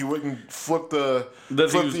him that he wouldn't flip the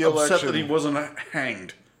election. Upset that he wasn't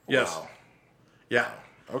hanged. Yes. Wow. Yeah.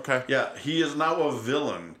 Okay. Yeah, he is now a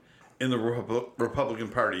villain in the Republican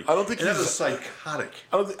Party. I don't think he's he's psychotic.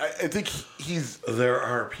 I think he's. There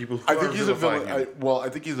are people who I think he's a villain. him. I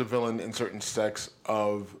think he's a villain in certain sects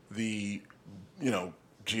of the,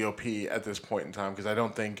 GOP at this point in time because I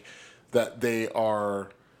don't think that they are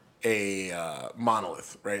a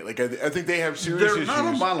monolith, right? Like I think they have serious issues. They're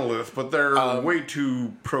not a monolith, but they're way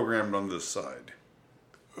too programmed on this side.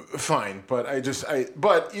 Fine, but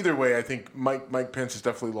but either way, I think Mike Pence has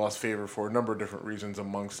definitely lost favor for a number of different reasons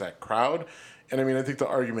amongst that crowd, and I mean I think the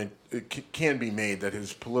argument can be made that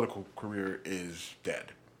his political career is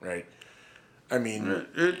dead, right? I mean,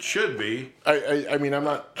 it should be. I mean, I'm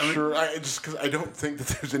not sure. Just because I don't think that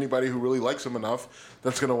there's anybody who really likes him enough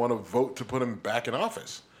that's going to want to vote to put him back in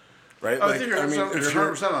office, right? I think you're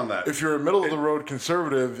 100% on that. If you're a middle of the road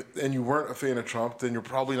conservative and you weren't a fan of Trump, then you're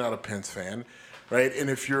probably not a Pence fan. Right, and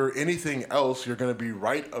if you're anything else, you're going to be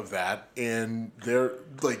right of that, and they're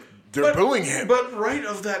booing him. But right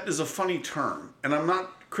of that is a funny term, and I'm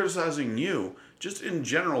not criticizing you. Just in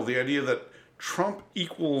general, the idea that Trump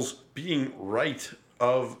equals being right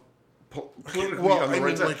of politically on the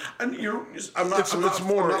right side. And I'm not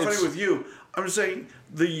fighting with you. I'm just saying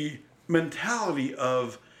the mentality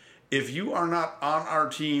of if you are not on our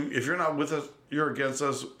team, if you're not with us, you're against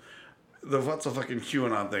us. What's the fucking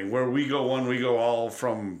QAnon thing where we go one, we go all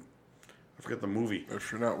from? I forget the movie.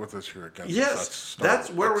 If you're not with us, you're against us. Yes,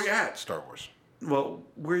 that's where we're at. Star Wars. Well,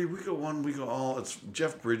 where we go one, we go all. It's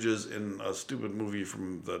Jeff Bridges in a stupid movie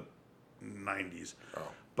from the 90s. Oh.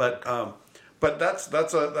 But that's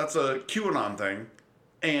a QAnon thing,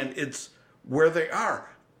 and it's where they are.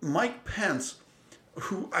 Mike Pence,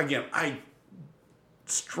 who again I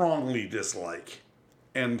strongly dislike,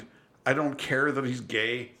 and I don't care that he's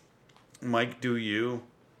gay. Mike, do you?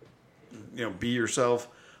 Be yourself.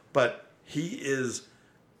 But he is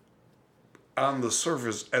on the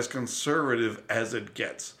surface as conservative as it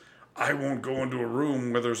gets. I won't go into a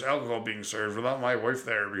room where there's alcohol being served without my wife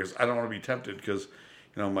there because I don't want to be tempted because,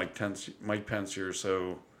 Mike Pence, you're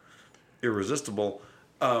so irresistible.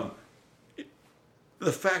 The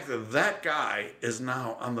fact that guy is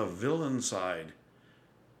now on the villain side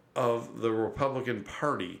of the Republican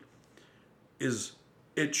Party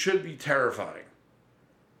it should be terrifying.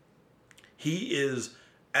 He is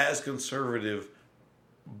as conservative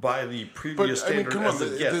by the previous standard as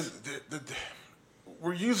it gets.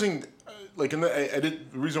 We're using, the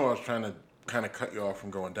reason why I was trying to kind of cut you off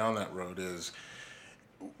from going down that road is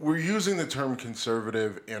we're using the term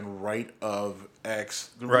conservative and right of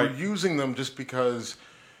X. Right. We're using them just because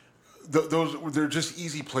they're just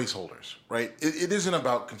easy placeholders, right? It isn't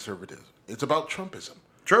about conservatism. It's about Trumpism.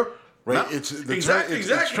 True. Right? No, it's exactly.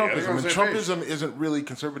 Trumpism. And Trumpism isn't really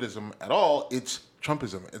conservatism at all. It's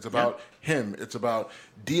Trumpism. It's about him. It's about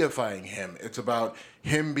deifying him. It's about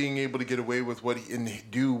him being able to get away with and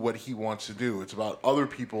do what he wants to do. It's about other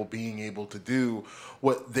people being able to do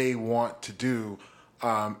what they want to do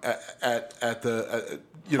at the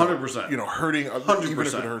 100%. Hurting 100%. Even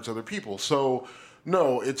if it hurts other people. So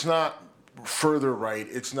no, it's not further right.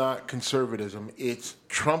 It's not conservatism. It's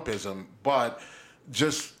Trumpism. But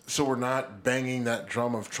just so we're not banging that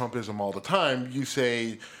drum of Trumpism all the time, you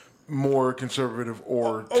say more conservative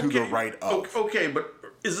or to the right of. Okay, but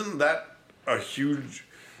isn't that a huge...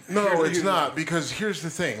 No, it's not, because here's the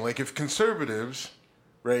thing. If conservatives,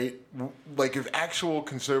 right, if actual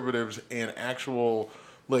conservatives and actual,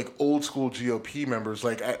 old school GOP members,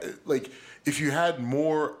 if you had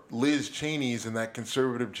more Liz Cheneys in that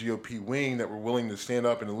conservative GOP wing that were willing to stand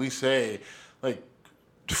up and at least say,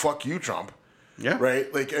 fuck you, Trump. Yeah. Right?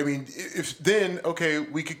 If then, okay,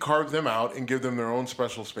 we could carve them out and give them their own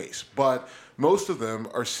special space. But most of them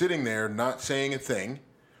are sitting there not saying a thing,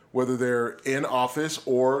 whether they're in office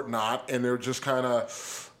or not, and they're just kind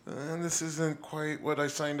of, this isn't quite what I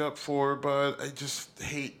signed up for, but I just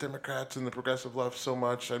hate Democrats and the progressive left so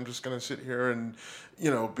much. I'm just going to sit here and,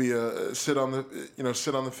 sit on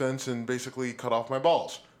the fence and basically cut off my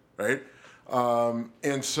balls, right?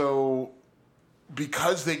 And so,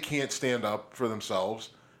 because they can't stand up for themselves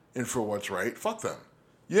and for what's right, fuck them.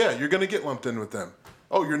 Yeah, you're going to get lumped in with them.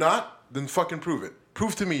 Oh, you're not? Then fucking prove it.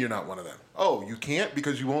 Prove to me you're not one of them. Oh, you can't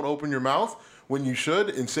because you won't open your mouth when you should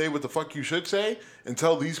and say what the fuck you should say and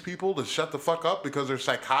tell these people to shut the fuck up because they're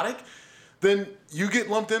psychotic? Then you get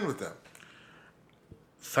lumped in with them.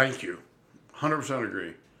 Thank you. 100%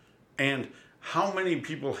 agree. And how many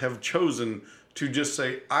people have chosen to just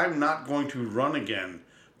say, I'm not going to run again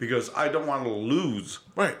because I don't want to lose.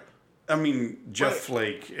 Right. Jeff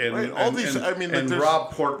Flake and all these. And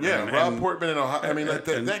Rob Portman. Yeah, Rob Portman and Ohio.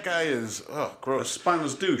 That guy is gross, a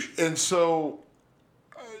spineless douche. And so,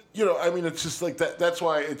 it's just that. That's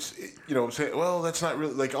why it's saying, well, that's not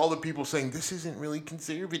really all the people saying this isn't really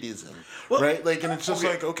conservatism, right? And it's just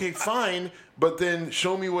okay, fine, but then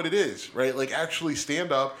show me what it is, right? Actually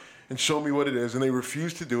stand up and show me what it is, and they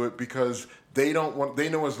refuse to do it because they don't want. They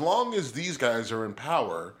know as long as these guys are in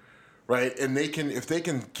power, right, and if they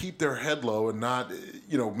can keep their head low and not,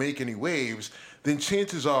 make any waves, then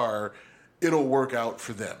chances are it'll work out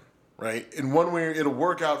for them, right? In one way, it'll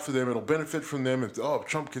work out for them. It'll benefit from them. If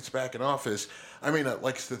Trump gets back in office, I may not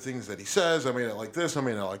like the things that he says. I may not like this. I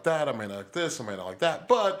may not like that. I may not like this. I may not like that.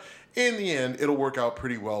 But in the end, it'll work out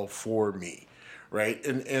pretty well for me, right?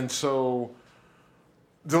 And so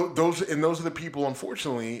those are the people.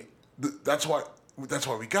 Unfortunately, that's why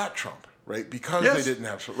we got Trump. Right, because they didn't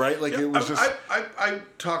have right. It was just. I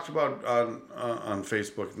talked about on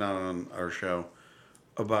Facebook, not on our show,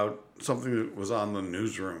 about something that was on the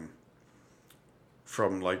newsroom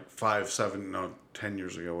from 10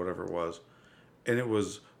 years ago, whatever it was, and it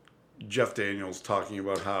was Jeff Daniels talking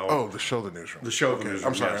about how. The show, the newsroom. The show, the newsroom.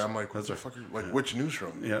 I'm sorry, yes. I'm what the fuck? Which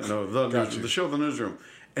newsroom? Yeah, no, the show, the newsroom,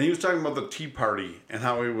 and he was talking about the Tea Party and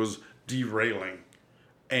how it was derailing.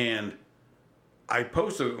 And I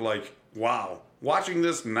posted like, wow, watching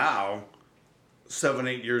this now, 7,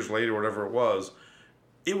 8 years later, whatever it was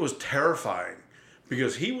terrifying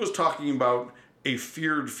because he was talking about a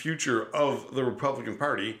feared future of the Republican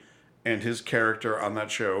Party, and his character on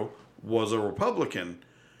that show was a Republican,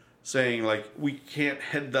 saying like, we can't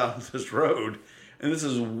head down this road, and this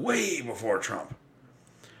is way before Trump.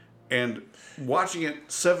 And watching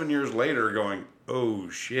it 7 years later going, oh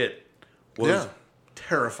shit, was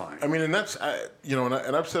terrifying. I mean, and that's,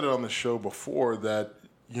 and I've said it on the show before that,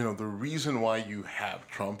 the reason why you have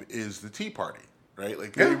Trump is the Tea Party, right?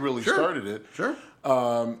 Like they really started it. Sure.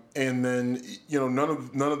 And then,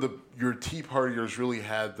 none of your Tea Partiers really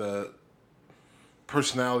had the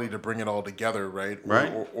personality to bring it all together, right?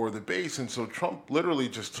 Right. Or the base. And so Trump literally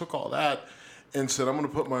just took all that and said, I'm going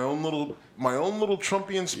to put my own little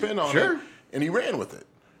Trumpian spin on it. And he ran with it.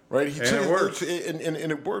 Right, it worked, and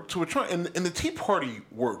it worked to a try. And the Tea Party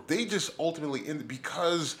worked. They just ultimately ended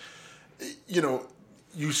because,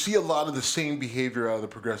 you see a lot of the same behavior out of the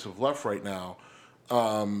progressive left right now,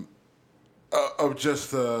 of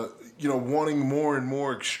just wanting more and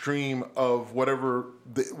more extreme of whatever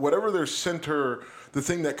their center, the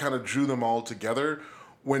thing that kind of drew them all together.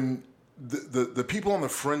 When the people on the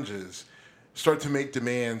fringes start to make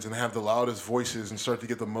demands and have the loudest voices and start to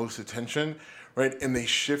get the most attention. Right, and they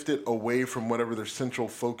shift it away from whatever their central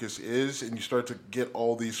focus is, and you start to get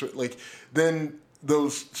all these then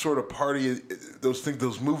those sort of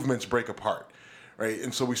those movements break apart, right?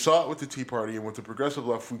 And so we saw it with the Tea Party and with the progressive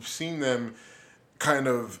left. We've seen them kind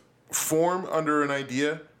of form under an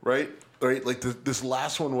idea, right? Like this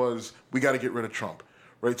last one was, we got to get rid of Trump,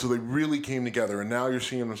 right? So they really came together, and now you're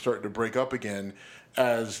seeing them starting to break up again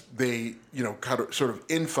as they, kind of sort of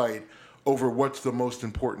infight over what's the most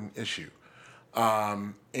important issue.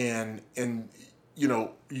 You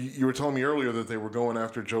were telling me earlier that they were going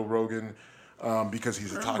after Joe Rogan because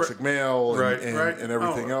he's a toxic male and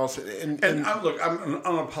everything else. And look, I'm an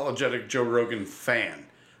unapologetic Joe Rogan fan.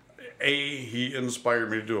 A, he inspired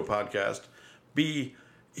me to do a podcast. B,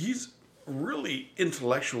 he's really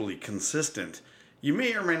intellectually consistent. You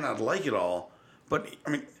may or may not like it all, but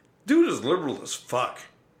I mean, dude is liberal as fuck.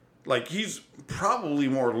 Like, he's probably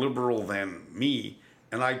more liberal than me.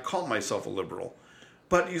 And I call myself a liberal,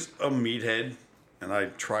 but he's a meathead, and I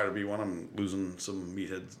try to be one. I'm losing some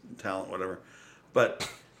meathead talent, whatever.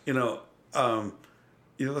 But the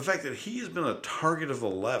fact that he has been a target of the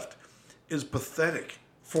left is pathetic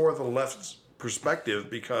for the left's perspective,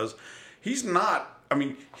 because he's not. I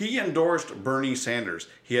mean, he endorsed Bernie Sanders.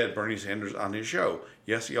 He had Bernie Sanders on his show.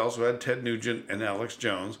 Yes, he also had Ted Nugent and Alex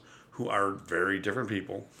Jones, who are very different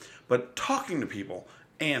people, but talking to people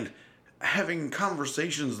and having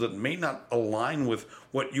conversations that may not align with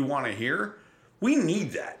what you want to hear, we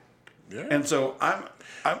need that. Yeah. And so I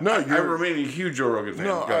remain a huge Joe Rogan fan.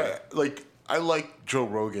 I like Joe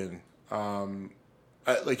Rogan.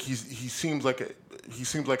 He seems like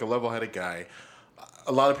a level-headed guy.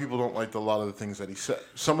 A lot of people don't like a lot of the things that he said.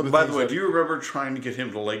 By the way, do you remember trying to get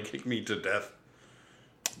him to leg kick me to death?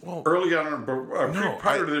 Well, early on,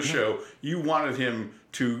 prior to this show, you wanted him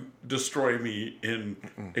to destroy me in.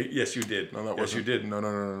 Yes, you did. No, yes, you did.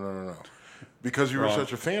 No. Because you were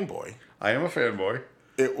such a fanboy. I am a fanboy.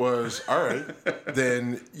 It was all right.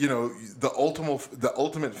 Then the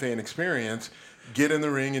ultimate fan experience. Get in the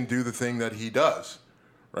ring and do the thing that he does,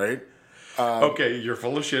 right? Okay, you're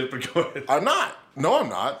full of shit, but go ahead. I'm not. No, I'm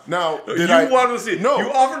not. Now, wanted to see? No,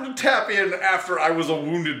 you offered to tap in after I was a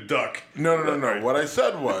wounded duck. No. What I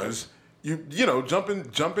said was, jump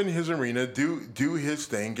in his arena, do his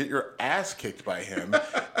thing, get your ass kicked by him,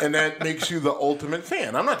 and that makes you the ultimate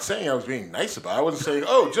fan. I'm not saying I was being nice about it. I wasn't saying,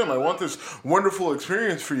 oh, Jim, I want this wonderful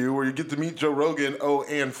experience for you where you get to meet Joe Rogan,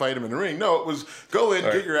 and fight him in the ring. No, it was go in,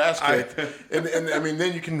 get your ass kicked, and I mean,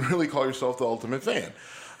 then you can really call yourself the ultimate fan.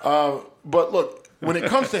 But look, when it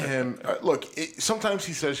comes to him, sometimes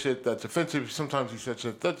he says shit that's offensive. Sometimes he says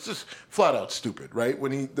shit that's just flat out stupid, right?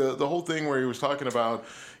 When the whole thing where he was talking about,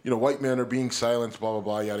 white men are being silenced, blah, blah,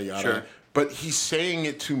 blah, yada, yada. Sure. But he's saying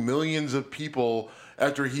it to millions of people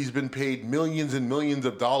after he's been paid millions and millions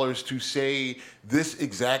of dollars to say this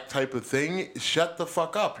exact type of thing. Shut the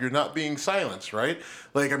fuck up. You're not being silenced, right?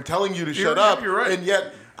 Like, I'm telling you to shut up. You're right. And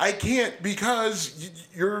yet I can't because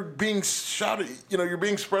you're being shouted, you're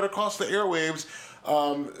being spread across the airwaves.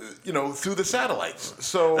 Through the satellites.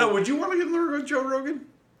 So now, would you want to get in the ring with Joe Rogan?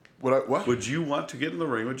 What? Would you want to get in the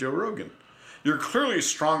ring with Joe Rogan? You're clearly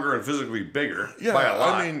stronger and physically bigger by a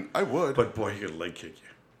lot. I mean, I would. But boy, he could leg kick you.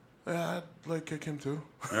 Yeah, I'd like kick him too.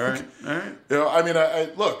 All right. I'm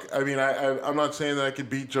not saying that I could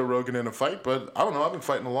beat Joe Rogan in a fight, but I don't know. I've been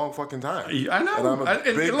fighting a long fucking time. I know. And I'm a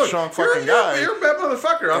big, look, strong fucking guy. You're a bad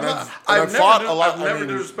motherfucker. I've never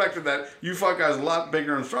disrespected that. You fuck guys a lot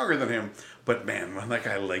bigger and stronger than him. But man, when that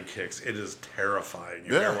guy leg kicks, it is terrifying.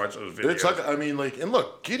 You ever watch those videos? It's like, and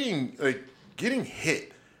look, getting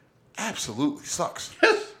hit absolutely sucks.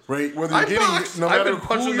 Right? Whether you're getting, no matter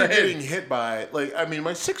who you're getting hit by, my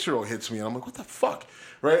 6-year-old hits me and I'm like, what the fuck?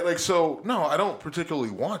 Right? Like, so, no, I don't particularly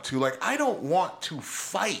want to. Like, I don't want to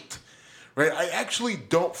fight. Right? I actually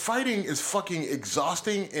don't. Fighting is fucking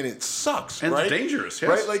exhausting and it sucks. And right? It's dangerous, yes.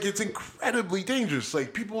 Right? Like, it's incredibly dangerous.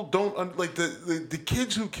 Like, people don't, the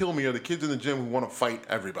kids who kill me are the kids in the gym who want to fight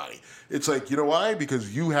everybody. It's like, you know why?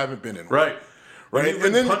 Because you haven't been in one. Right. Right?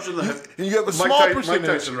 And then you have a small percentage.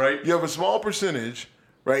 Mike Tyson, right? You have a small percentage,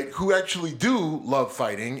 right, who actually do love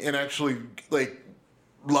fighting and actually,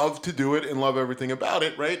 love to do it and love everything about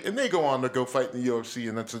it, right? And they go on to go fight in the UFC,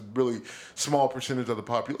 and that's a really small percentage of the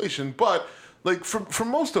population. But, for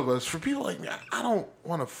most of us, for people like me, I don't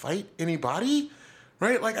want to fight anybody,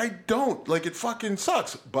 right? Like, I don't. Like, it fucking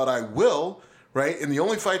sucks. But I will, right? And the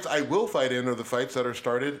only fights I will fight in are the fights that are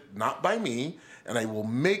started not by me, and I will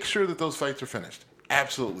make sure that those fights are finished.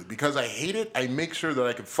 Absolutely. Because I hate it, I make sure that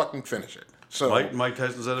I can fucking finish it. So Mike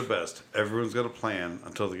Tyson said it best. Everyone's got a plan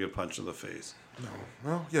until they get punched in the face. No.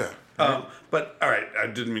 Well, yeah. But, all right, I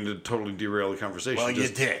didn't mean to totally derail the conversation. Well, you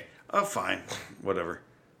did. Oh, fine. Whatever.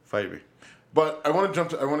 Fight me. But I want to jump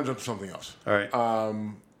to something else. All right.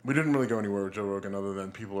 We didn't really go anywhere with Joe Rogan other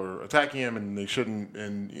than people are attacking him and they shouldn't.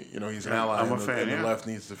 And, he's an ally. I'm a fan, the left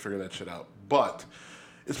needs to figure that shit out. But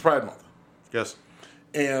it's Pride Month. Yes.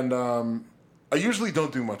 And I usually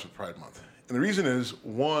don't do much with Pride Month. And the reason is,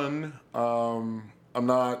 one, I'm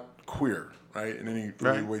not queer, right, in any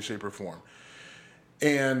really way, shape, or form.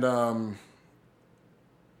 And the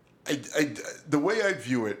way I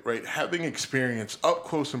view it, right, having experienced up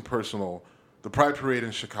close and personal the Pride Parade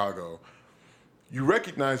in Chicago, you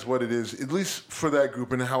recognize what it is, at least for that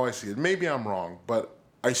group and how I see it. Maybe I'm wrong, but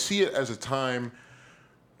I see it as a time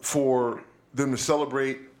for them to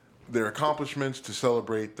celebrate their accomplishments, to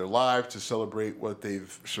celebrate their lives, to celebrate what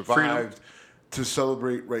they've survived, to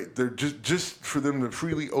celebrate, right? They're just for them to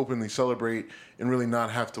freely, openly celebrate and really not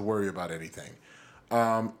have to worry about anything.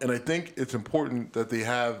 And I think it's important that they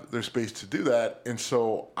have their space to do that. And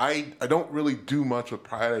so I don't really do much with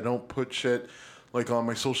Pride. I don't put shit on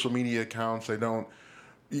my social media accounts. I don't,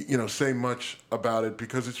 say much about it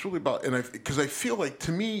because it's really about, because I feel like,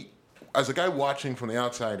 to me, as a guy watching from the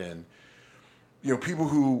outside in, people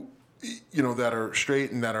who, that are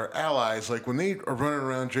straight and that are allies, when they are running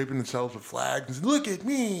around draping themselves with flags and look at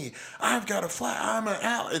me, I've got a flag, I'm an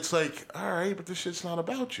ally. It's like, all right, but this shit's not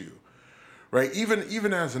about you, right?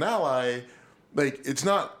 Even as an ally, it's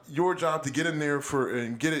not your job to get in there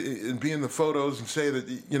and get it and be in the photos and say that,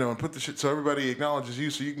 and put the shit so everybody acknowledges you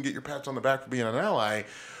so you can get your pats on the back for being an ally.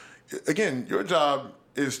 Again, your job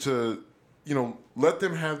is to, let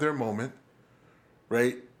them have their moment,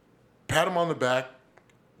 right? Pat them on the back,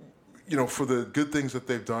 for the good things that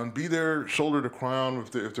they've done. Be their shoulder to cry on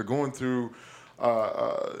if they're going through,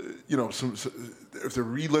 if they're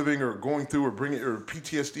reliving or going through or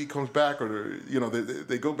PTSD comes back or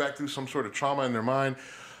they go back through some sort of trauma in their mind.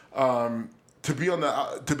 To be on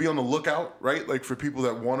the lookout, right? For people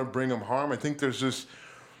that want to bring them harm. I think this is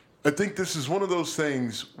one of those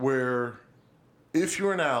things where if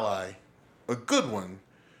you're an ally, a good one,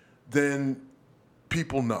 then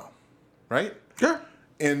people know, right? Yeah.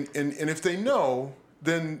 And if they know,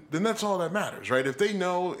 then that's all that matters, right? If they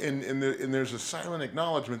know and there's a silent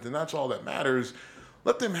acknowledgement, then that's all that matters.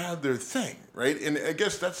 Let them have their thing, right? And I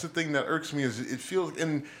guess that's the thing that irks me is it feels,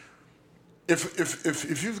 and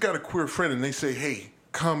if you've got a queer friend and they say, hey,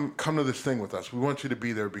 come to this thing with us, we want you to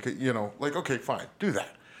be there because, okay, fine, do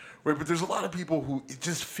that, right? But there's a lot of people who it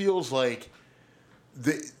just feels like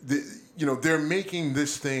they're making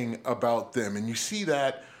this thing about them, and you see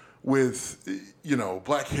that with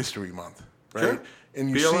Black History Month, right? Sure.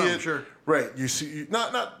 And you BLM, see it, sure. right? You see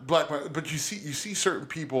not Black, but you see certain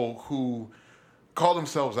people who call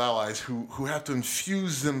themselves allies who have to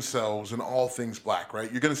infuse themselves in all things Black,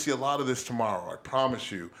 right? You're going to see a lot of this tomorrow, I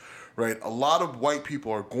promise you, right? A lot of white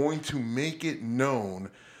people are going to make it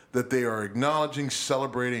known that they are acknowledging,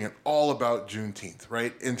 celebrating, and all about Juneteenth,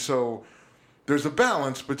 right? And so there's a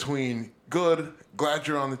balance between good, glad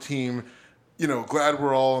you're on the team, glad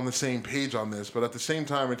we're all on the same page on this, but at the same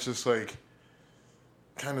time, it's just like,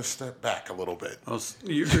 kind of step back a little bit. Well,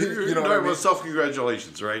 you're talking about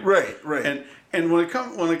self-congratulations, right? Right. And when it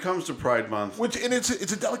comes to Pride Month,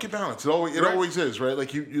 it's a delicate balance. It always is, right?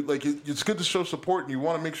 Like it's good to show support, and you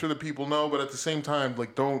want to make sure that people know, but at the same time,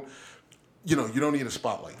 like you don't need a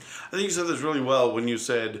spotlight. I think you said this really well when you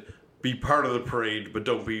said, "Be part of the parade, but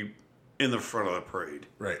don't be in the front of the parade."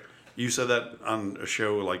 Right. You said that on a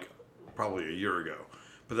show like probably a year ago,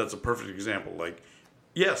 but that's a perfect example. Like,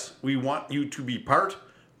 yes, we want you to be part,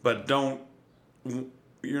 but you're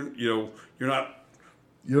not.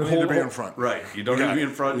 You don't need to be in front. Right. You don't need to be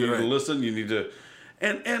in front. You need to listen. You need to,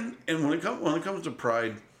 and when it comes to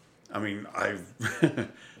Pride, I mean,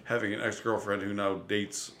 having an ex-girlfriend who now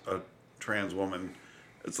dates a trans woman,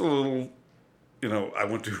 it's a little, I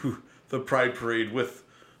went to the Pride parade with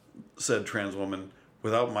said trans woman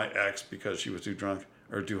without my ex because she was too drunk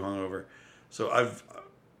or too hungover. So I've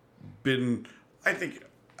been, I think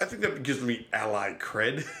that gives me ally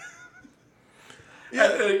cred. Yeah,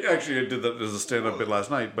 actually, I did that as a stand-up bit last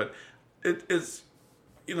night, but it's,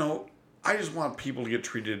 I just want people to get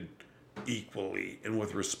treated equally and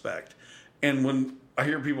with respect. And when I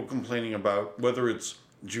hear people complaining about whether it's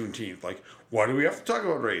Juneteenth, like, why do we have to talk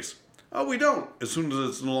about race? Oh, we don't, as soon as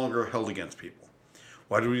it's no longer held against people.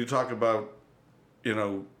 Why do we talk about,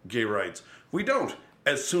 gay rights? We don't,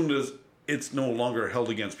 as soon as it's no longer held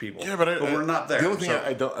against people. Yeah, but we're not there. The only thing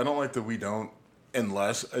I don't like that we don't,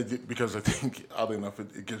 because I think, oddly enough,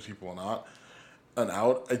 it gives people an out.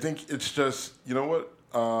 I think it's just,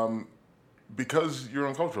 because you're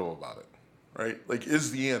uncomfortable about it, right? Like,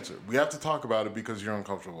 is the answer. We have to talk about it because you're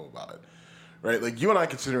uncomfortable about it, right? Like, you and I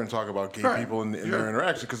can sit here and talk about gay people and their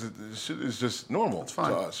interaction because it's just normal to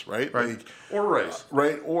us, right? Like, or race.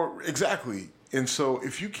 Right, or exactly. And so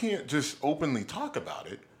if you can't just openly talk about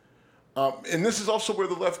it, and this is also where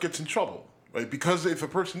the left gets in trouble. Right, because if a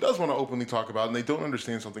person does want to openly talk about it and they don't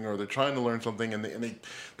understand something or they're trying to learn something and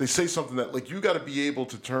they say something that, like, you got to be able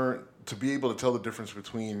to tell the difference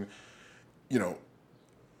between,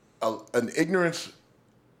 an ignorance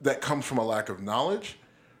that comes from a lack of knowledge,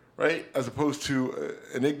 right, as opposed to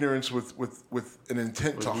an ignorance with an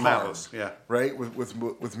intent to harm, malice, yeah, right,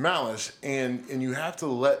 with malice, and you have to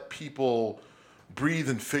let people breathe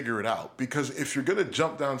and figure it out, because if you're going to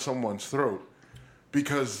jump down someone's throat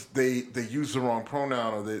because they used the wrong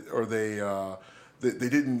pronoun or they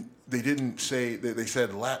didn't say, they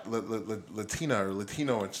said Latina or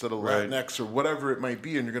Latino instead of Latinx or whatever it might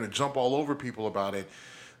be, and you're going to jump all over people about it,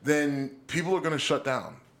 then people are going to shut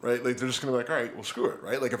down, right? Like, they're just going to be like, all right, well, screw it,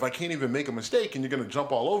 right? Like, if I can't even make a mistake and you're going to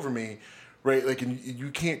jump all over me, right? Like, and you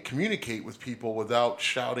can't communicate with people without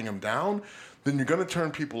shouting them down, then you're going to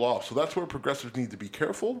turn people off. So that's where progressives need to be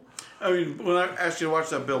careful. I mean, when I asked you to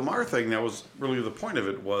watch that Bill Maher thing, that was really the point of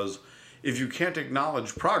it, was if you can't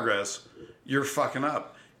acknowledge progress, you're fucking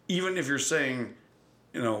up. Even if you're saying,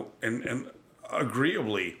 and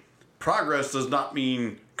agreeably, progress does not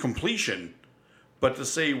mean completion, but to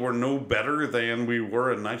say we're no better than we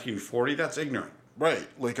were in 1940, that's ignorant. Right.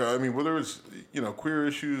 Like, I mean, whether it's, queer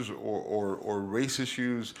issues or race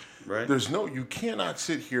issues, right? You cannot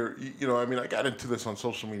sit here, I got into this on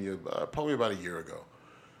social media probably about a year ago.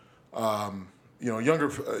 A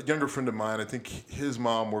younger friend of mine, I think his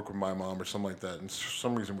mom worked with my mom or something like that, and for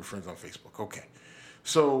some reason we're friends on Facebook. Okay.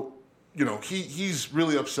 So, he's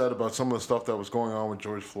really upset about some of the stuff that was going on with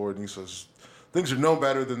George Floyd, and he says, things are no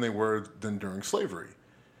better than they were than during slavery.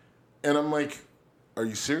 And I'm like, are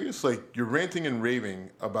you serious? Like, you're ranting and raving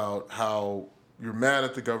about how you're mad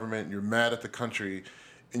at the government, you're mad at the country,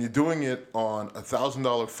 and you're doing it on a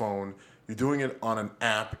 $1,000 phone, you're doing it on an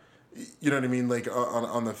app, you know what I mean? Like,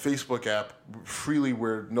 on the Facebook app, freely,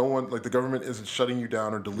 where no one, like, the government isn't shutting you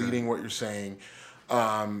down or deleting what you're saying.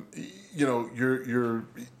 You're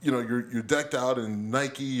decked out in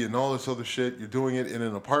Nike and all this other shit. You're doing it in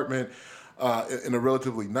an apartment, in a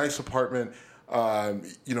relatively nice apartment.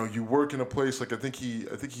 You work in a place, like, I think he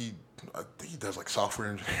does, like, software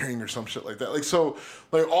engineering or some shit like that. Like, so,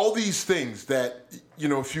 like, all these things that,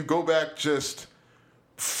 if you go back just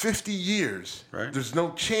 50 years, right, there's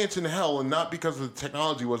no chance in hell, and not because the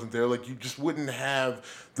technology wasn't there, like, you just wouldn't have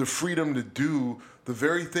the freedom to do the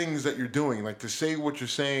very things that you're doing, like to say what you're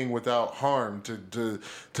saying without harm, to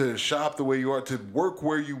shop the way you are, to work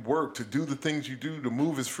where you work, to do the things you do, to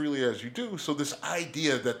move as freely as you do. So this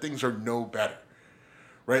idea that things are no better,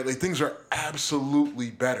 right? Like, things are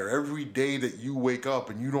absolutely better every day that you wake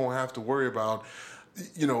up, and you don't have to worry about,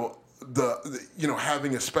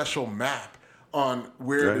 having a special map on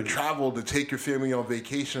where to travel to take your family on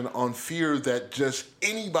vacation, on fear that just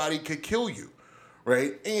anybody could kill you.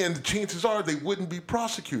 Right? And the chances are they wouldn't be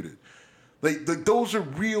prosecuted. Like those are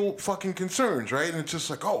real fucking concerns, right? And it's just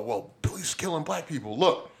like, oh, well, police killing black people.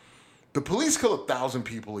 Look, the police kill 1,000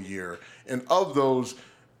 people a year, and of those,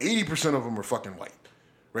 80% of them are fucking white,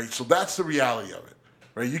 right? So that's the reality of it,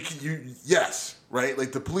 right? Yes, right?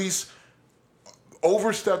 Like the police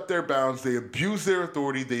overstep their bounds, they abuse their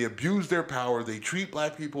authority, they abuse their power, they treat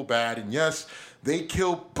black people bad, and yes, they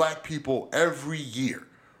kill black people every year,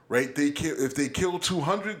 right? If they kill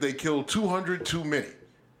 200, they kill 200 too many.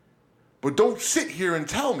 But don't sit here and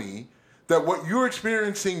tell me that what you're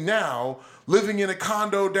experiencing now, living in a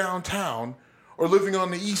condo downtown, or living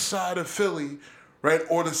on the east side of Philly, right,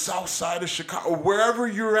 or the south side of Chicago, or wherever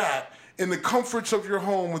you're at, in the comforts of your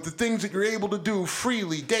home, with the things that you're able to do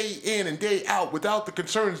freely, day in and day out, without the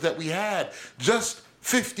concerns that we had just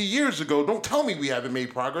 50 years ago. Don't tell me we haven't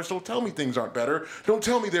made progress. Don't tell me things aren't better. Don't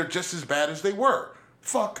tell me they're just as bad as they were.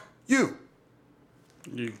 Fuck you.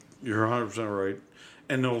 You're 100% right.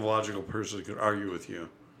 And no logical person could argue with you.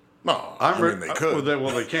 No, I mean, they could.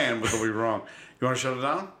 Well, they can, but they'll be wrong. You want to shut it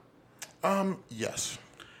down? Yes.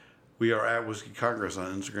 We are at Whiskey Congress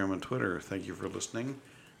on Instagram and Twitter. Thank you for listening.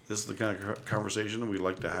 This is the kind of conversation we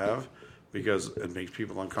like to have because it makes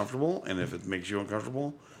people uncomfortable. And if it makes you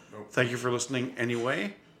uncomfortable, thank you for listening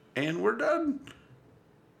anyway. And we're done.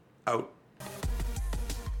 Out.